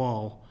on the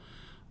wall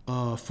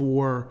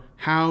for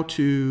how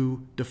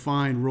to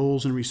define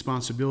roles and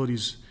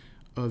responsibilities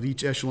of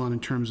each echelon in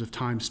terms of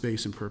time,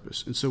 space, and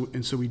purpose.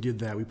 And so we did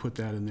that. We put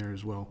that in there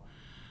as well.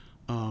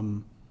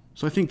 So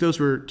I think those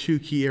were two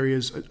key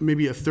areas.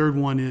 Maybe a third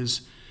one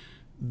is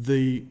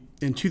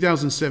in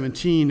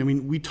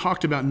 2017, we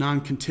talked about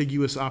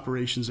non-contiguous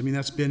operations.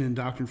 That's been in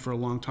doctrine for a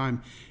long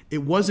time.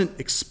 It wasn't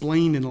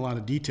explained in a lot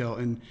of detail,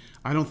 and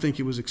I don't think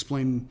it was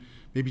explained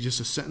maybe just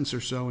a sentence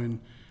or so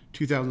in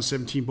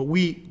 2017. But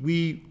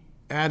we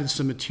added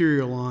some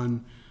material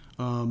on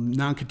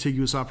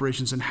non-contiguous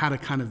operations and how to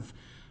kind of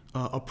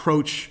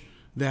approach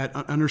that,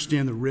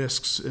 understand the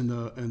risks and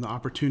the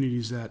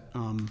opportunities that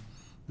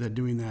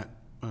doing that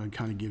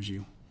kind of gives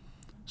you.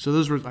 So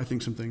those were, I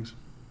think, some things.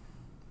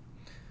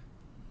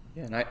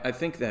 Yeah, and I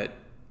think that,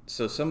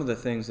 so some of the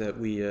things that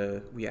we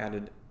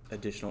added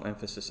additional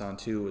emphasis on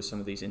too was some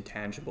of these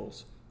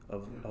intangibles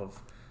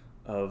of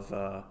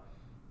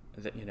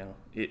that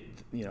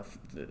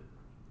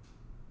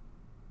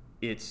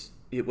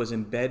it was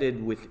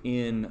embedded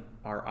within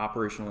our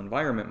operational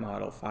environment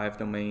model, 5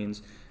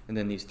 domains, and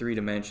then these 3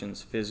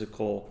 dimensions: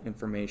 physical,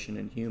 information,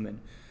 and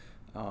human,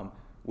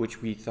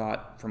 which we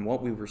thought, from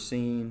what we were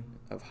seeing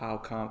of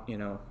how how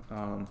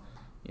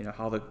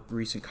the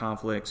recent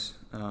conflicts,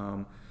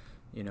 the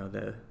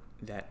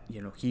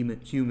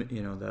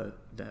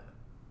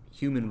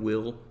human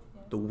will,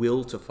 the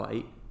will to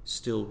fight,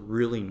 still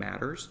really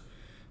matters.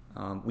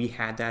 We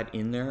had that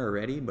in there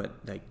already, but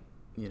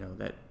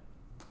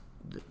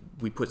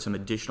we put some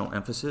additional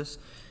emphasis.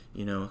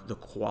 The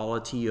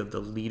quality of the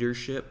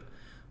leadership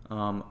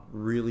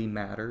really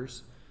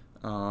matters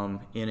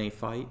in a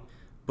fight,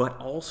 but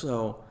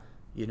also,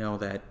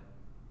 that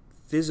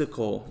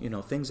physical,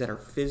 things that are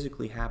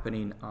physically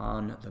happening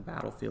on the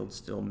battlefield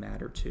still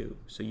matter too.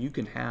 So you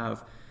can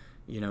have,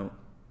 the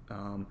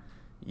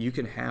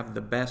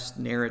best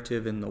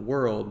narrative in the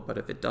world, but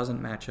if it doesn't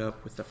match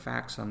up with the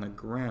facts on the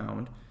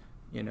ground,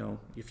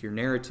 if your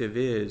narrative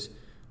is,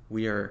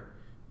 we are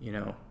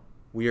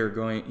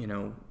going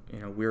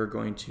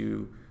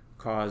to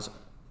cause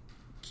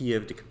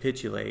Kiev to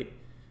capitulate,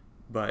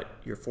 but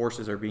your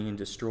forces are being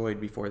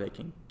destroyed before they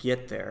can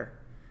get there,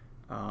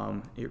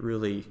 it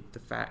really,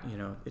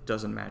 it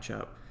doesn't match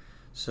up.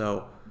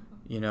 So,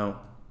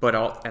 but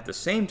at the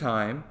same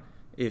time,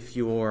 if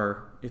you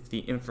are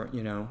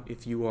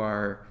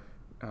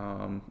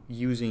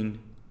using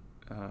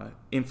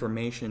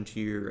information to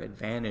your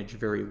advantage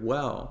very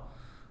well,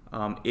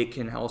 it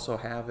can also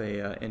have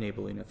a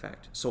enabling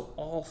effect. So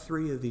all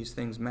three of these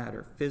things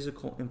matter: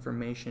 physical,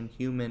 information,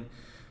 human.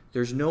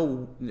 There's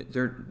not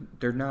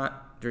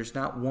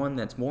one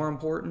that's more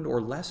important or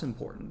less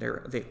important.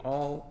 They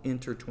all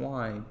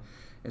intertwine,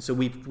 and so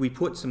we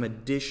put some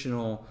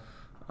additional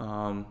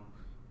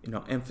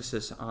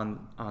emphasis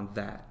on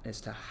that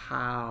as to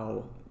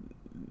how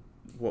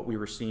what we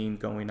were seeing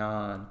going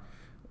on,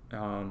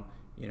 and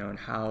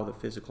how the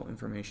physical,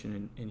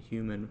 information, and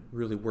human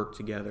really work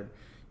together,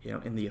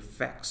 and the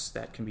effects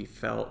that can be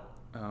felt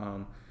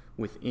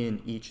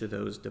within each of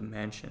those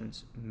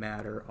dimensions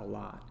matter a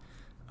lot.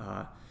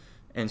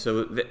 And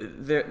so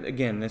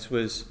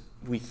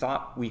we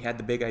thought we had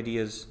the big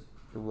ideas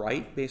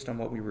right based on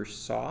what we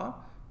saw,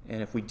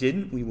 and if we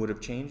didn't, we would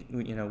have changed.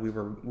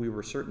 We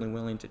were certainly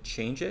willing to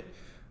change it,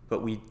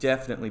 but we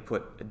definitely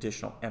put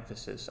additional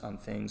emphasis on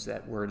things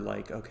that were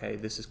like, okay,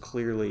 this is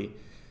clearly,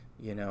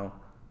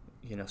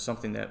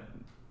 something that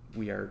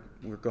we're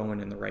going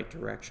in the right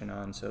direction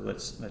on. So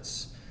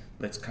let's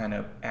kind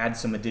of add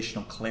some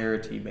additional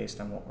clarity based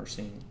on what we're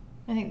seeing.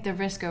 I think the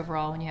risk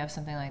overall when you have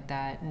something like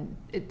that, and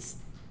it's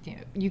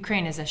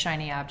Ukraine is a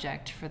shiny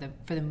object for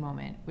the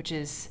moment, which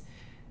is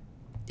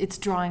it's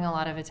drawing a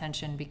lot of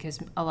attention because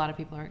a lot of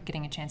people are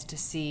getting a chance to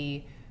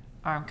see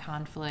armed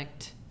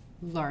conflict,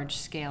 large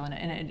scale,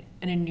 in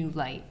a new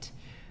light.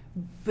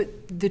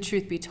 But the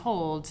truth be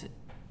told,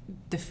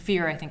 the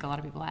fear I think a lot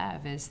of people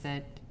have is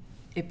that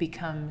it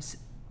becomes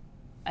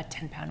a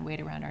 10-pound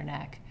weight around our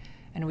neck,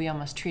 and we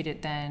almost treat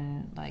it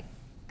then like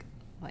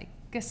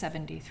a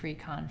 73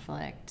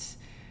 conflict,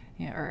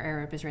 or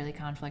Arab-Israeli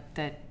conflict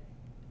that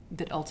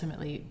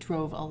ultimately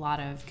drove a lot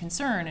of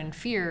concern and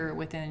fear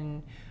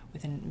within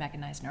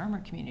mechanized and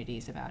armored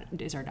communities about,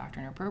 is our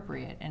doctrine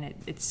appropriate? And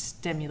it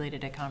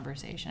stimulated a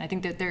conversation. I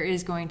think that there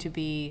is going to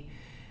be,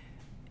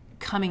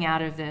 coming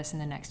out of this in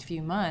the next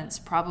few months,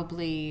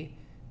 probably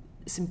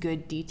some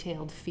good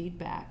detailed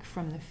feedback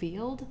from the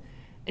field,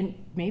 and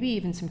maybe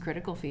even some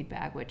critical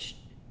feedback, which,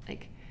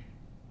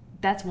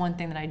 that's one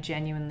thing that I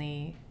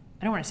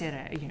don't want to say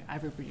that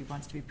everybody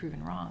wants to be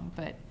proven wrong,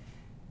 but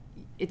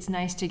it's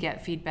nice to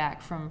get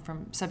feedback from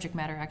subject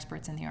matter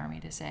experts in the Army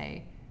to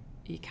say,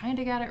 you kind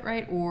of got it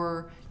right,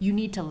 or you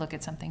need to look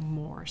at something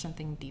more,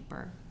 something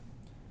deeper.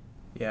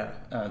 Yeah,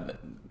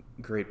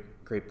 great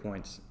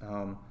points.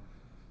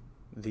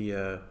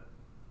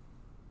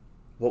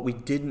 What we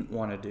didn't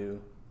want to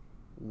do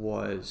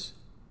was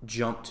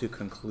jump to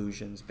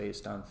conclusions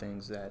based on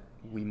things that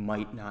we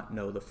might not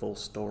know the full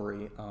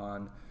story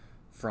on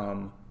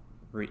from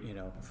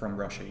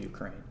Russia,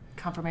 Ukraine.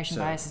 Confirmation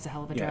bias is a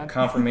hell of a drug.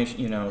 Confirmation.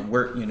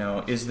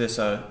 Is this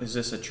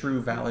a true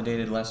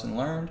validated lesson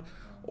learned,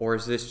 or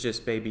is this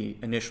just maybe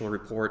initial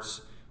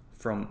reports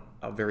from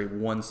a very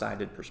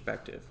one-sided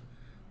perspective?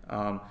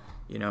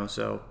 We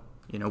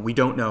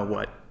don't know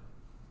what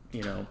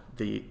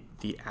the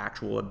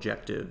actual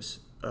objectives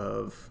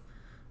of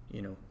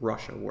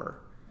Russia were,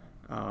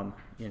 and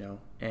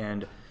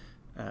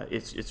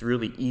it's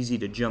really easy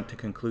to jump to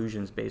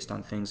conclusions based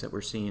on things that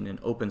we're seeing in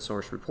open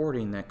source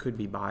reporting that could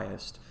be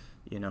biased,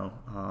 to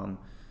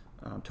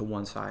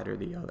one side or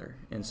the other.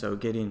 And so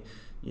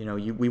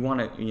we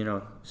want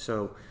to,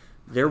 so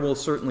there will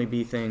certainly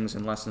be things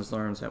and lessons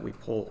learned that we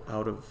pull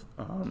out of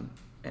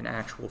an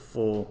actual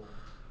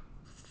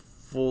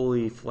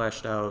fully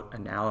fleshed out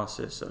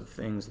analysis of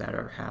things that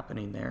are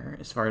happening there,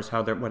 as far as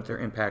what their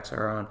impacts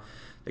are on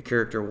the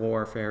character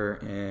warfare,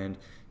 and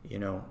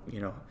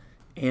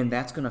and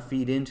that's going to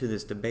feed into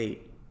this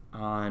debate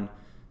on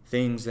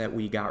things that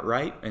we got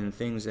right and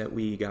things that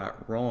we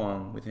got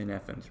wrong within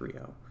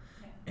FM30.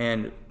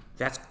 And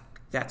that's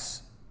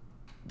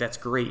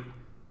great,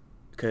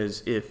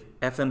 because if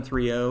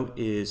FM30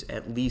 is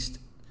at least,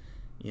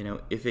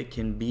 if it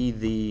can be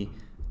the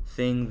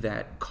thing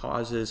that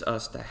causes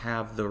us to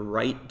have the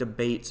right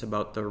debates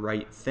about the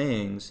right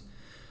things,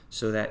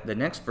 so that the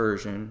next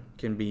version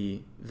can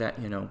be that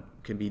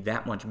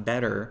much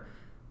better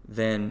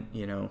than,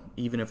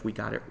 even if we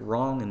got it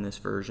wrong in this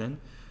version.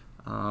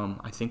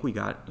 I think we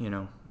got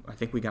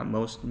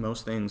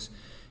most things,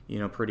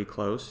 pretty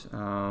close.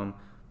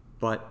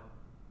 But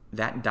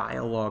that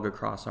dialogue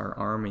across our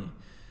Army,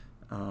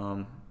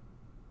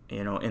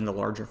 in the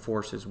larger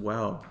force as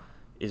well,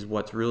 is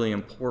what's really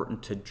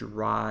important to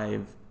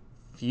drive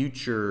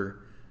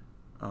future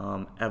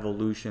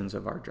evolutions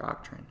of our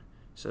doctrine,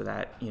 so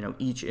that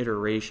each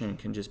iteration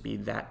can just be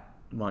that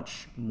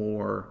much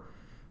more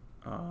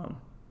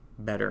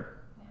better.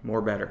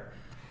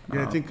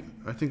 Yeah,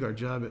 I think our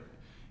job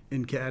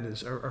in CAD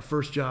is our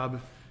first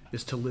job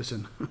is to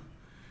listen,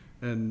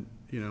 and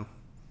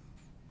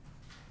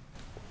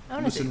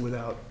listen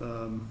without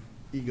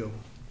ego.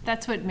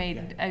 That's what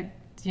made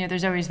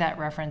there's always that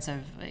reference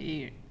of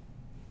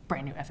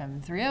brand new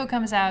FM30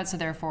 comes out, so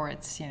therefore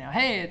it's,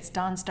 hey, it's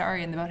Don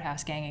Starry and the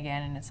Boathouse Gang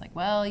again, and it's like,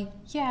 well,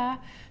 yeah,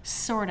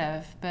 sort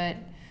of, but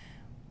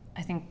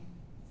I think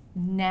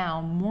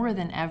now more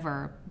than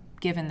ever,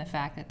 given the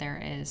fact that there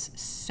is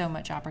so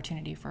much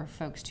opportunity for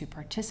folks to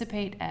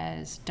participate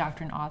as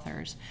doctrine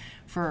authors,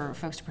 for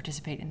folks to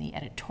participate in the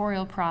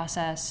editorial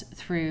process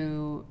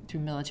through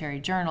military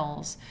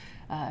journals,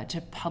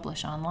 to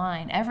publish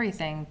online,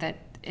 everything,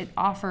 that it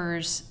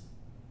offers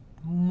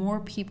more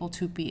people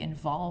to be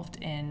involved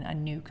in a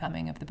new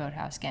coming of the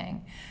Boathouse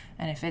Gang.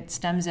 And if it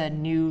stems a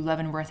new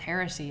Leavenworth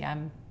heresy,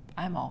 I'm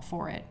all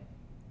for it.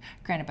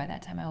 Granted, by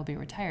that time I will be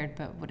retired,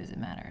 but what does it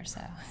matter?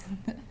 So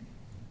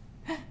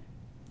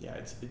Yeah,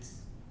 it's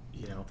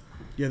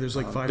Yeah, there's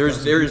like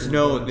 5,000. there is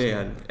people no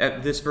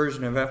this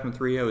version of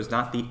FM30 is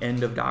not the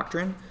end of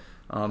doctrine,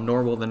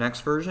 nor will the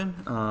next version.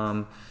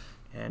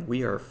 And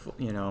we are,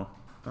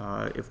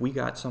 if we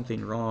got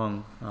something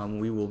wrong,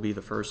 we will be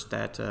the first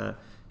that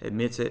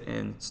admits it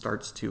and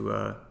starts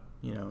to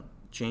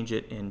change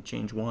it and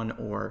change one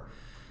or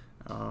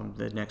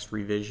the next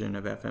revision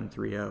of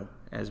FM30,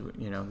 as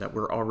that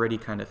we're already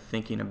kind of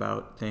thinking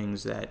about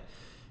things that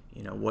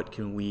what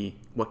can we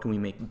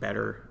make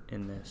better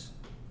in this.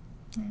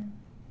 Yeah.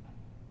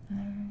 All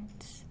right.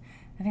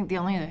 I think the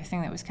only other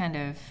thing that was kind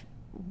of,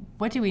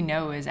 what do we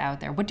know is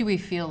out there? What do we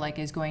feel like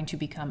is going to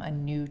become a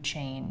new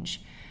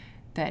change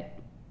that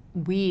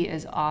we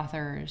as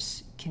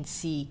authors can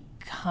see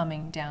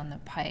coming down the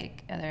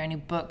pike? Are there any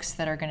books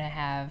that are going to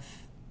have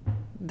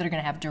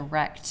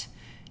direct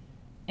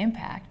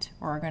impact,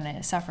 or are going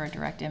to suffer a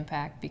direct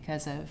impact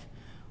because of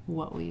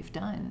what we've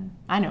done?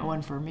 I know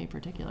one for me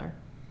particular.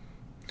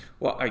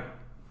 Well,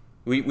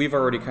 we've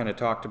already kind of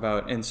talked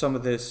about, and some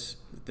of this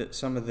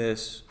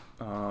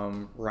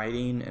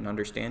writing and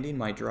understanding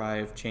might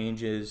drive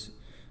changes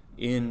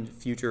in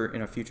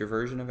a future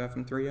version of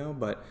FM30,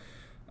 but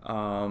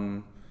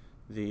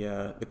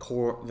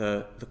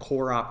the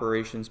core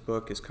operations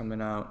book is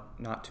coming out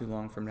not too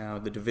long from now.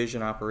 The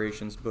division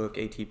operations book,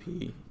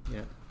 ATP,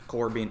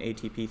 core being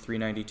ATP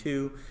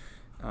 392,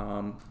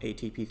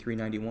 ATP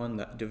 391.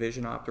 The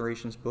division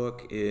operations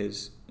book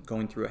is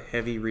going through a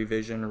heavy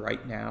revision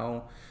right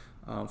now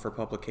for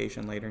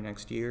publication later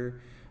next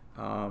year.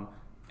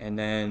 And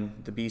then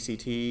the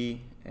BCT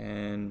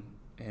and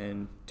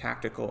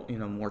tactical,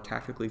 more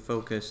tactically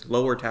focused,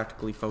 lower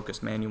tactically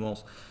focused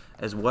manuals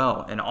as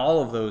well. And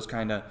all of those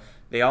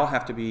they all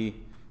have to be,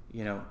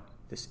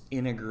 this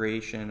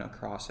integration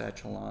across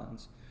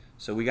echelons.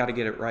 So we got to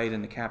get it right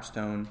in the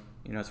capstone,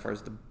 as far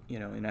as in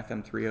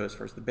FM30, as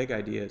far as the big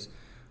ideas.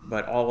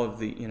 But all of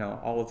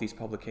these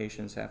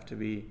publications have to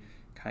be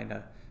kind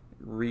of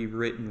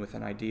rewritten with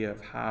an idea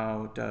of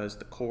how does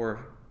the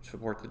core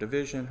support the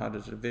division, how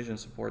does the division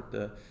support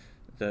the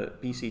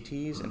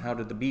BCTs, and how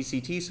did the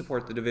BCT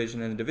support the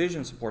division and the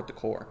division support the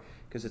core,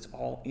 because it's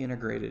all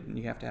integrated and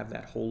you have to have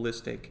that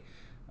holistic,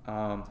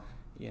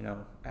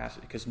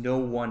 because no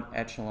one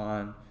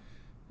echelon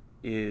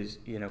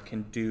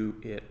can do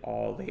it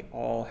all. They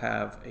all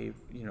have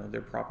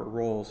their proper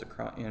roles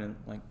across,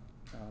 like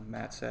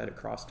Matt said,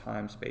 across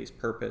time, space,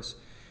 purpose,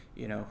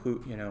 what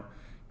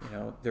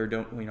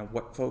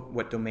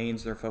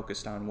domains they're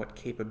focused on, what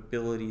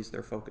capabilities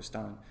they're focused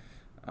on,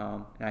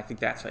 and I think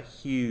that's a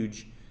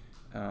huge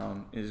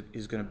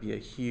is going to be a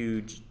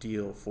huge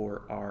deal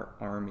for our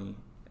Army,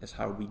 as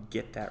how we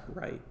get that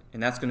right,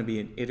 and that's going to be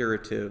an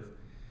iterative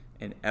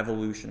and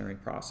evolutionary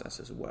process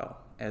as well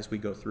as we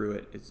go through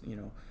it. It's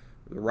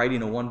the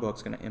writing of one book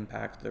is going to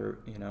impact the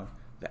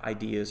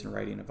ideas and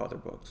writing of other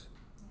books.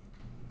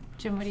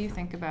 Jim, what do you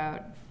think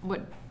about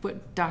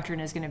what doctrine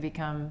is going to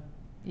become,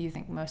 you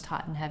think, most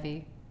hot and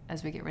heavy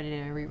as we get ready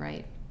to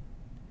rewrite?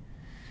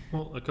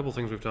 Well, a couple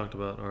things we've talked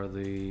about are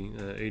the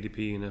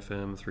ADP and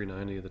FM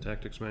 390, the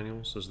tactics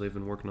manuals. As they've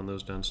been working on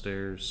those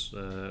downstairs,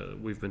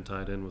 we've been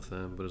tied in with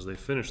them. But as they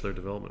finish their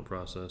development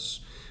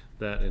process,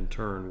 that in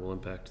turn will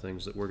impact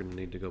things that we're going to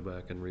need to go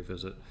back and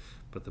revisit.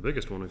 But the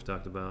biggest one we've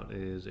talked about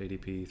is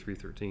ADP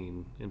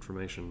 313,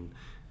 information.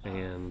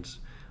 And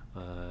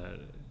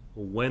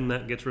when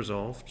that gets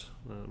resolved,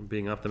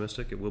 being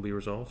optimistic, it will be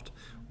resolved.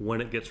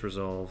 When it gets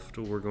resolved,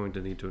 we're going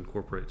to need to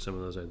incorporate some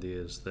of those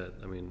ideas that,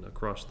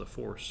 across the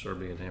force are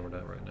being hammered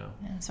out right now.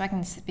 Yeah, so I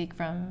can speak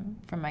from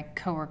my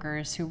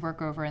coworkers who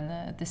work over in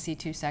the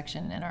C2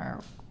 section and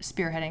are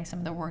spearheading some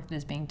of the work that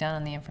is being done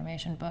on the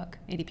information book,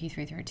 ADP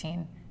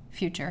 313,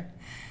 Future.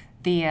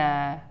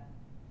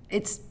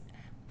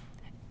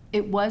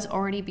 It was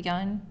already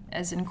begun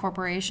as an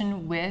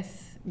incorporation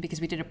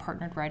because we did a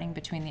partnered writing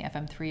between the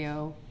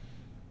FM30.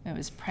 It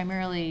was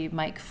primarily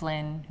Mike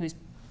Flynn, who's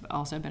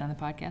also been on the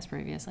podcast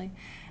previously,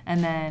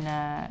 and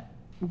then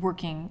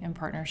working in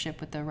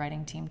partnership with the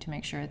writing team to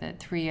make sure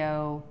that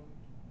 3.0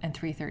 and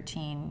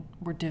 3.13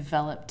 were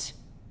developed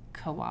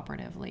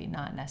cooperatively,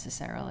 not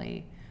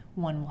necessarily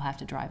one will have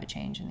to drive a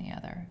change in the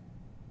other.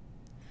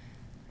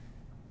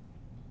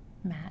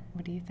 Matt,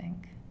 what do you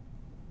think?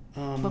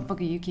 What book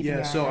are you keeping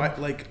your eye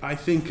on? I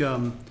think,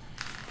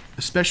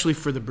 especially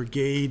for the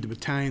brigade, the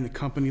battalion, the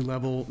company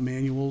level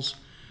manuals,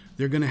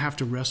 they're going to have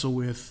to wrestle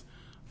with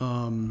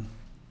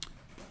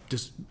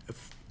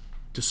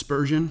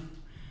dispersion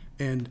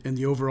and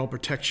the overall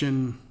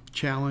protection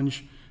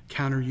challenge,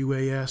 counter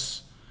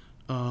UAS,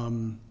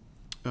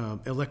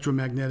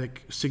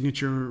 electromagnetic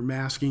signature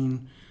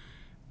masking,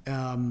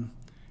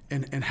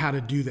 and how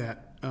to do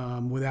that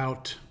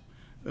without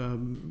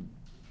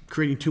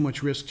creating too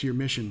much risk to your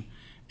mission.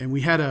 And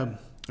we had a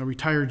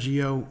retired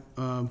GO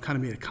kind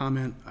of made a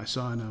comment I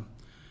saw in an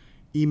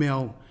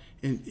email,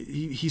 and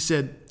he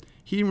said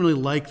he didn't really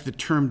like the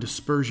term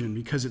dispersion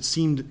because it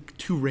seemed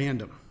too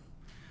random.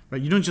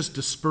 Right? You don't just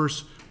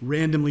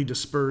randomly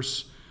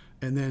disperse,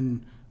 and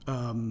then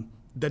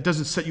that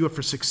doesn't set you up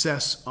for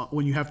success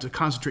when you have to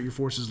concentrate your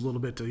forces a little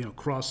bit to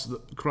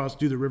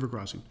do the river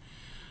crossing.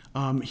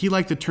 He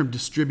liked the term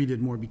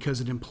distributed more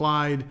because it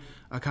implied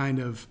a kind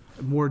of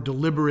more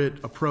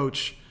deliberate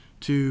approach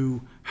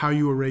to how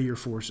you array your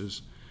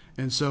forces.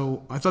 And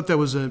so I thought that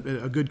was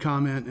a good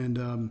comment,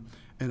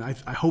 and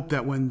I hope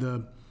that when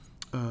the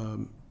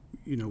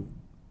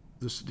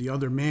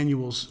other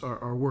manuals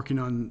are working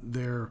on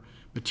their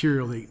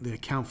material, they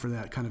account for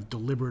that kind of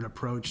deliberate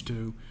approach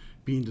to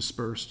being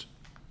dispersed.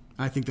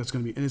 I think that's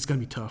going to be, and it's going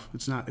to be tough.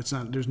 It's not.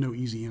 There's no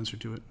easy answer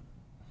to it.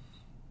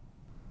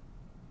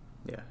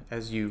 Yeah,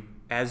 as you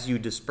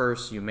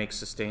disperse, you make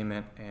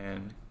sustainment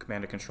and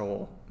command and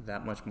control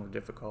that much more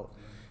difficult.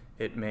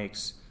 It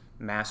makes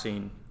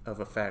massing of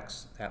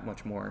effects that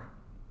much more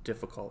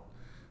difficult.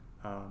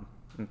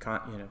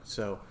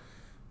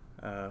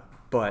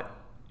 But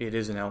it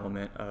is an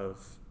element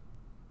of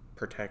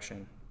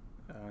protection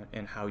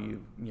and how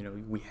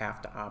we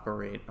have to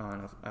operate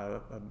on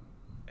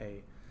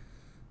a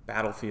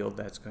battlefield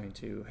that's going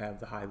to have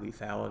the high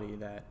lethality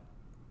that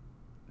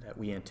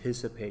we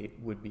anticipate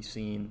would be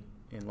seen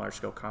in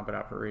large-scale combat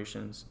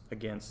operations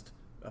against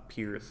a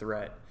peer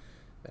threat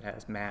that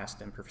has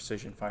massed and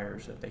precision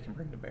fires that they can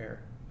bring to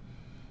bear.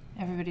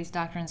 Everybody's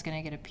doctrine is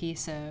going to get a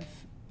piece of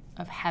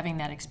having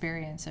that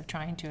experience of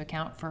trying to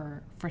account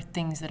for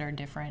things that are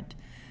different,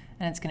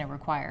 and it's going to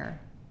require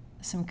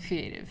some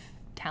creative,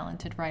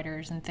 talented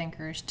writers and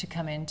thinkers to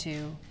come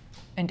into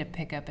and to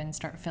pick up and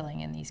start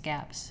filling in these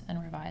gaps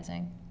and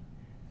revising.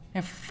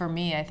 For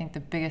me, I think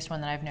the biggest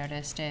one that I've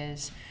noticed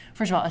is,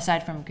 first of all,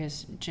 aside from,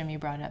 because Jimmy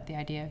brought up the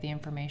idea of the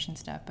information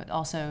stuff, but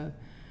also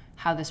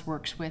how this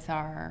works with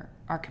our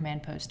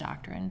command post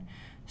doctrine.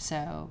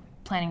 So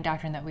planning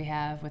doctrine that we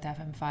have with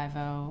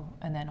FM50,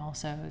 and then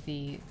also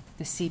the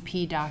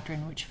CP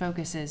doctrine, which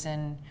focuses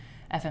in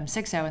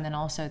FM60, and then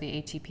also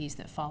the ATPs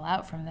that fall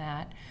out from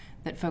that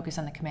focus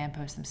on the command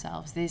posts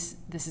themselves. This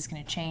is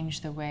going to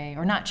change the way,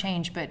 or not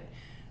change, but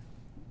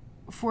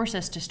force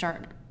us to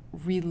start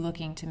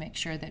re-looking to make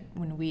sure that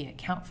when we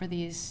account for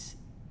these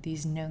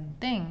known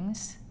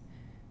things,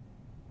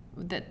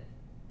 that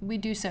we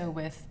do so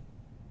with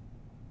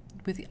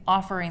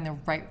offering the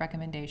right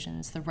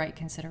recommendations, the right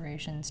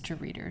considerations to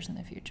readers in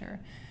the future.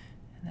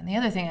 And then the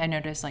other thing I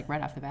noticed, like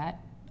right off the bat,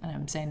 and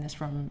I'm saying this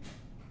from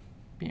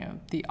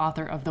the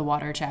author of the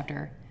water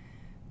chapter,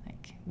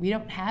 like we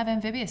don't have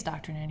amphibious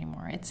doctrine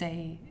anymore. It's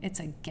a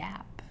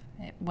gap.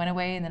 It went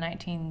away in the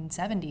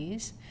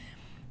 1970s.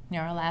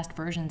 Our last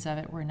versions of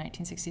it were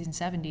 1960s and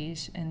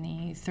 70s in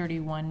the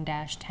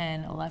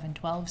 31-10, 11,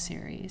 12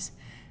 series.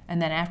 And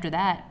then after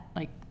that,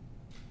 like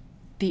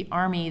the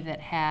Army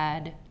that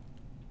had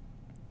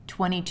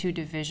 22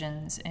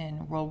 divisions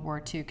in World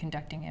War II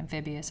conducting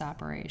amphibious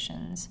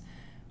operations,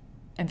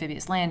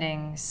 amphibious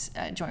landings,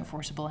 joint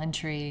forcible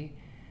entry,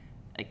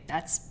 like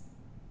that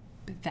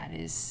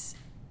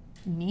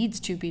needs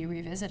to be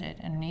revisited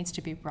and needs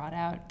to be brought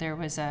out. There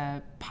was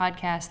a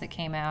podcast that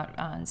came out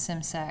on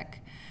SimSec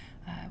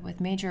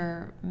with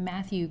Major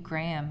Matthew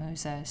Graham,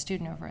 who's a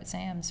student over at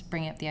SAMS,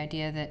 bringing up the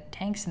idea that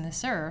tanks in the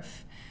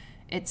surf,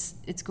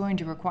 it's going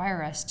to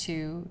require us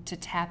to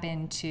tap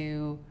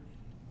into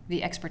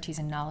the expertise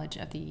and knowledge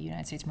of the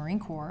United States Marine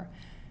Corps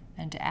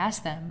and to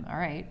ask them, all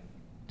right,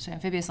 so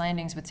amphibious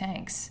landings with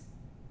tanks,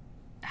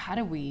 how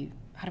do we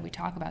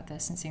talk about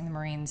this and seeing the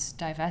Marines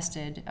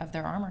divested of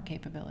their armor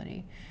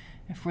capability?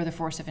 If we're the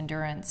force of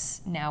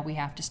endurance, now we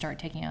have to start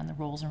taking on the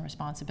roles and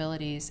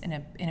responsibilities in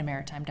a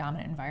maritime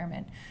dominant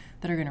environment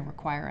that are going to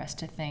require us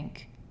to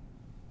think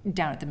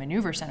down at the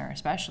maneuver center,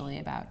 especially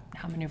about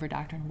how maneuver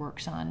doctrine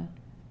works on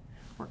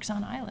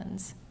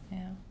islands.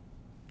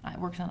 It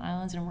works on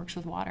islands and works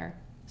with water.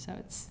 So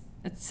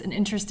it's an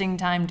interesting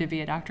time to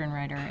be a doctrine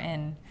writer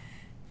in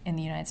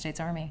the United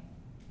States Army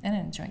and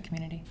in the joint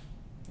community.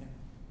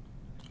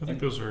 I think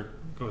those are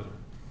good.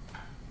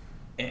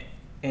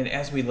 And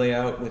as we lay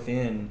out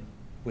within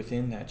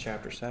that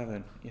chapter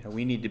 7,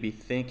 we need to be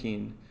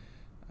thinking,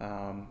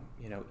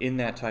 in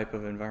that type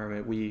of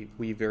environment,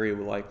 we very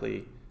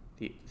likely,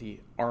 the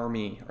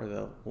Army or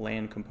the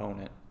land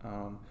component,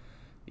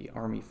 the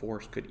Army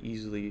force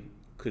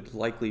could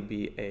likely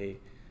be a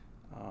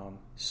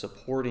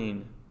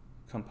supporting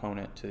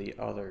component to the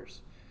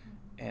others.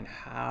 And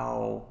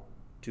how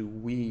do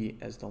we,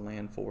 as the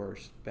land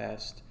force,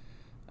 best,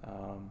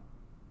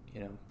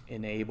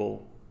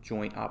 enable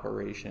joint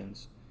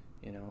operations?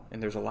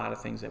 And there's a lot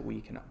of things that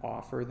we can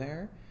offer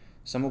there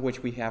some of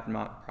which we have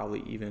not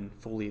probably even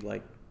fully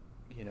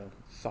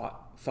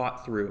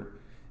thought through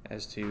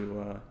as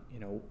to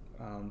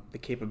the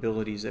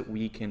capabilities that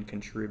we can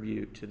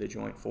contribute to the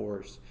Joint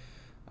Force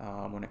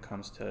when it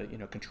comes to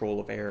control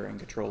of air and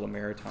control of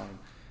maritime.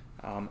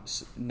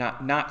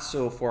 Not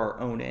so for our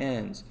own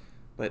ends,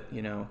 but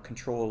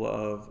control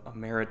of a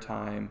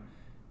maritime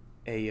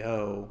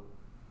AO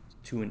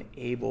to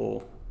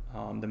enable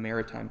the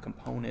maritime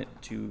component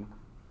to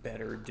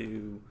better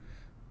do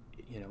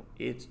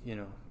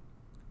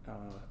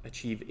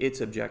achieve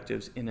its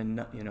objectives in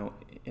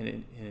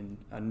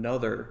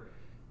another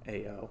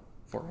AO,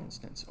 for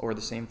instance, or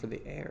the same for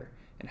the air.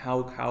 And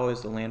how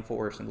is the land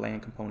force and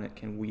land component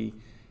can we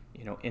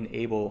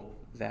enable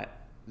that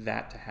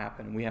to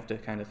happen? We have to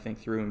kind of think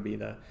through and be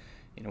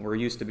we're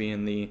used to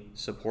being the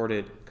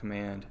supported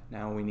command.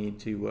 Now we need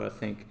to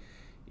think,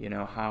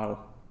 how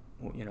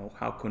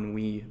can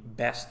we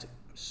best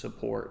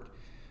support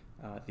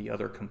the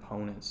other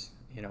components,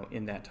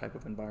 in that type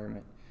of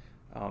environment,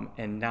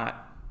 and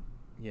not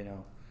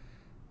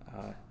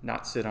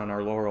sit on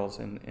our laurels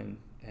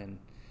and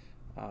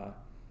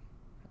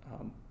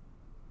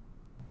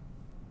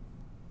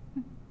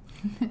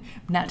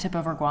not tip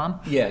over Guam.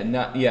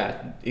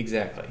 Yeah,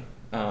 exactly.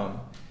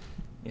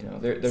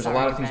 There's a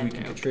lot of things we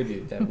can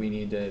contribute that we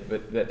need to,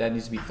 but that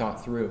needs to be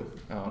thought through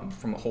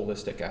from a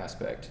holistic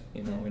aspect,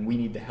 and we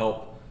need to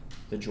help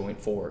the Joint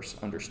Force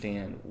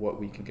understand what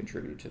we can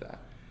contribute to that.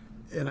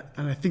 And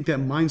I think that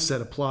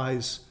mindset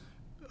applies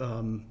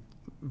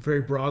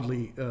very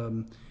broadly,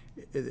 and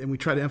we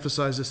try to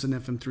emphasize this in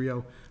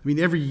FM30. I mean,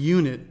 every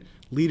unit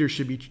leader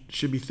should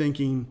be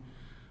thinking,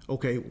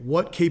 okay,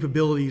 what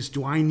capabilities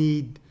do I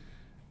need,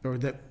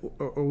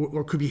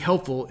 or could be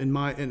helpful in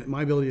my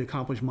ability to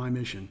accomplish my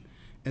mission,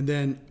 and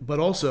then, but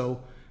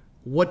also,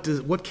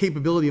 what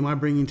capability am I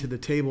bringing to the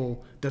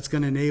table that's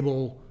going to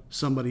enable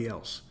somebody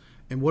else,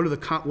 and what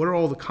are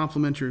all the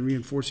complementary and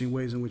reinforcing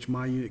ways in which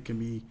my unit can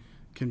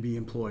be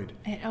employed.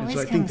 And so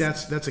I think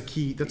that's a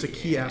key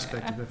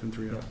aspect of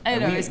FM30.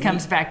 It always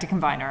comes back to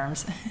combined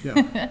arms.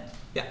 Yeah.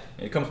 Yeah,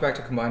 it comes back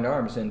to combined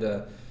arms, and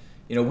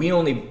we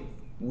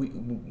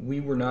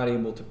were not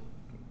able to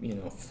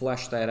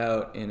flesh that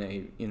out in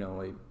a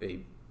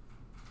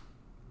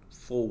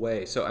full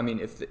way. So I mean,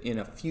 if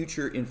in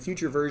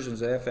future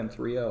versions of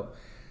FM30,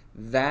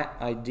 that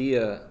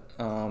idea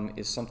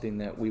is something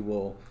that we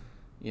will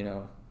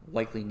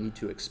likely need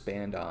to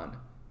expand on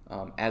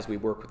as we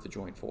work with the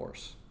Joint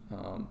Force.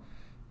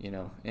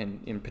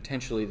 And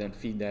potentially then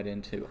feed that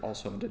into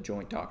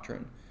joint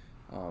doctrine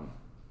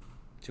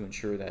to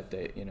ensure that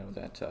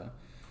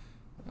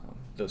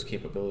those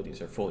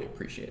capabilities are fully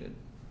appreciated.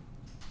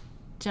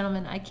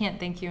 Gentlemen, I can't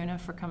thank you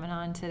enough for coming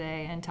on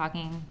today and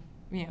talking,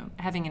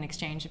 having an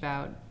exchange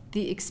about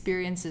the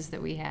experiences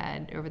that we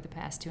had over the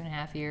past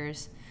 2.5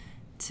 years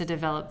to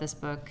develop this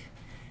book.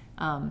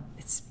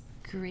 It's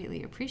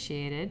greatly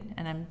appreciated,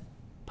 and I'm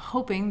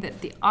hoping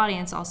that the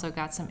audience also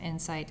got some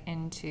insight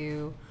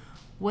into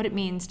what it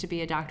means to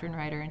be a doctrine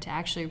writer and to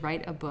actually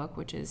write a book,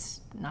 which is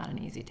not an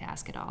easy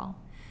task at all.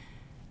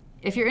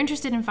 If you're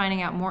interested in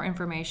finding out more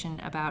information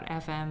about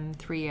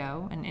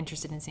FM30 and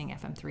interested in seeing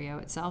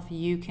FM30 itself,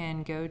 you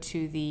can go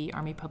to the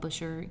Army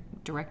Publisher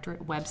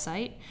Directorate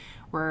website,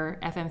 where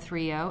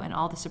FM30 and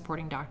all the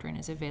supporting doctrine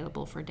is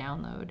available for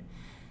download.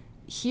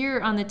 Here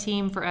on the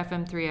team for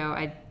FM30,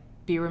 I'd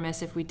be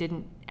remiss if we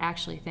didn't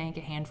actually thank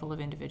a handful of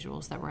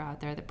individuals that were out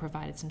there that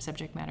provided some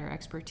subject matter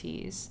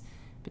expertise.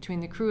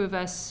 Between the crew of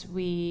us,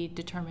 we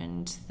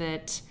determined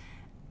that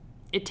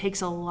it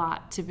takes a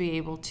lot to be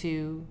able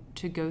to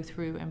go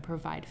through and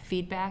provide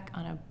feedback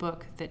on a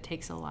book that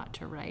takes a lot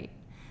to write.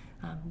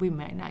 We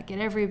might not get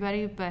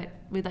everybody, but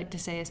we'd like to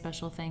say a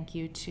special thank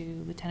you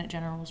to Lieutenant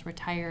Generals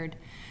retired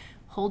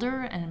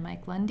Holder and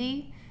Mike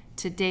Lundy,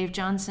 to Dave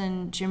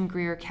Johnson, Jim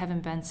Greer,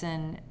 Kevin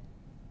Benson,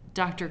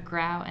 Dr.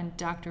 Grau, and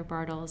Dr.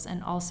 Bartles.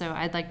 And also,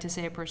 I'd like to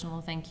say a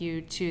personal thank you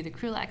to the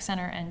Krulak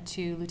Center and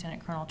to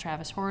Lieutenant Colonel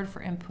Travis Horde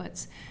for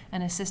inputs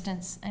and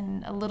assistance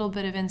and a little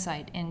bit of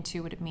insight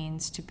into what it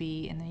means to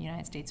be in the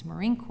United States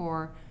Marine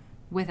Corps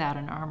without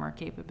an armor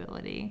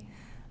capability.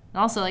 I'd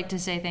also like to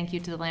say thank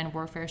you to the Land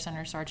Warfare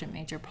Center Sergeant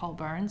Major Paul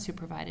Barnes, who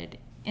provided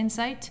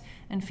insight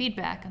and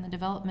feedback on the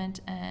development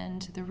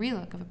and the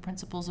relook of the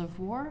principles of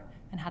war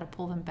and how to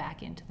pull them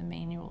back into the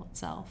manual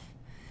itself.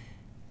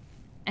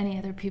 Any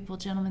other people,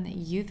 gentlemen, that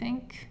you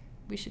think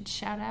we should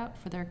shout out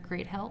for their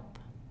great help,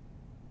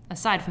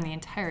 aside from the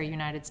entire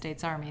United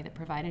States Army that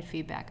provided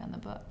feedback on the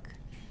book?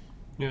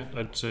 Yeah,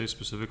 I'd say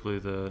specifically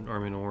the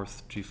Army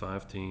North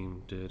G5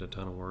 team did a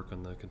ton of work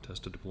on the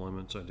contested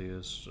deployments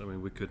ideas. I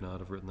mean, we could not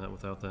have written that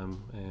without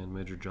them, and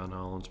Major John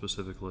Holland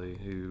specifically,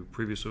 who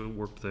previously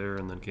worked there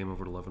and then came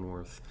over to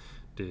Leavenworth,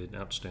 did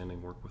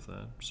outstanding work with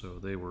that. So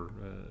they were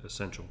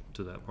essential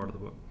to that part of the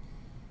book.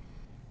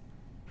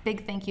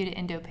 Big thank you to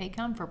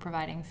Indo-PACOM for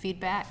providing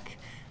feedback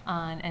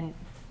on, and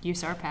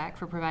USARPAC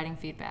for providing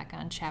feedback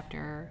on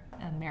chapter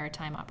and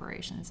maritime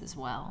operations as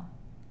well.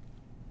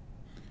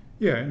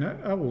 Yeah, and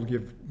I will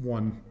give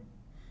one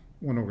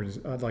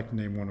organization. I'd like to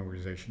name one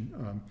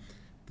organization.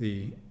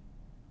 The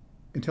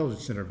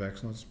Intelligence Center of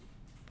Excellence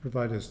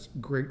provided us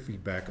great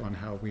feedback on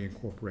how we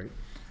incorporate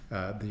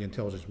the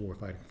intelligence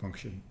warfighting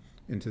function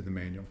into the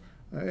manual.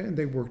 And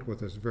they worked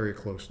with us very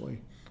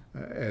closely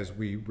as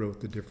we wrote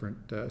the different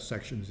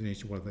sections in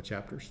each one of the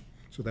chapters.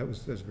 So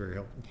that's very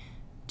helpful.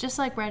 Just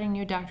like writing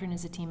new doctrine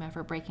is a team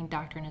effort, breaking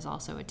doctrine is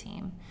also a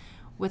team.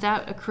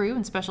 Without a crew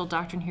and special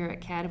doctrine here at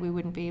CAD, we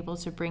wouldn't be able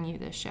to bring you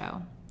this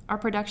show. Our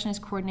production is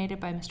coordinated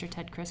by Mr.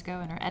 Ted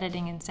Crisco, and our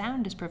editing and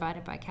sound is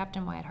provided by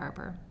Captain Wyatt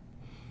Harper.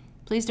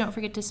 Please don't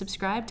forget to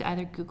subscribe to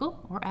either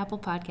Google or Apple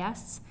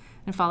Podcasts,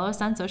 and follow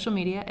us on social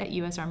media at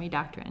U.S. Army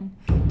Doctrine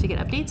to get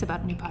updates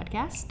about new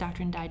podcasts,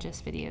 Doctrine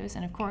Digest videos,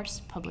 and of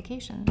course,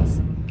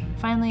 publications.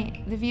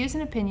 Finally, the views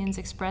and opinions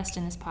expressed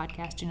in this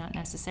podcast do not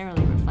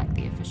necessarily reflect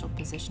the official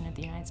position of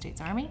the United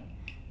States Army,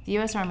 the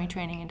U.S. Army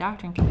Training and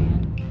Doctrine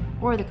Command,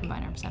 or the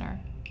Combined Arms Center.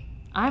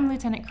 I'm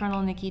Lieutenant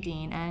Colonel Nikki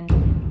Dean,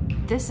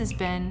 and this has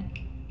been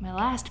my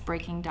last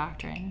Breaking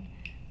Doctrine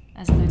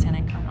as a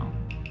Lieutenant Colonel.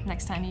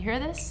 Next time you hear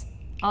this,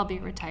 I'll be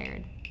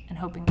retired, and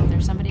hoping that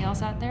there's somebody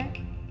else out there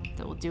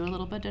that will do a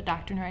little bit of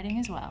doctrine writing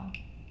as well.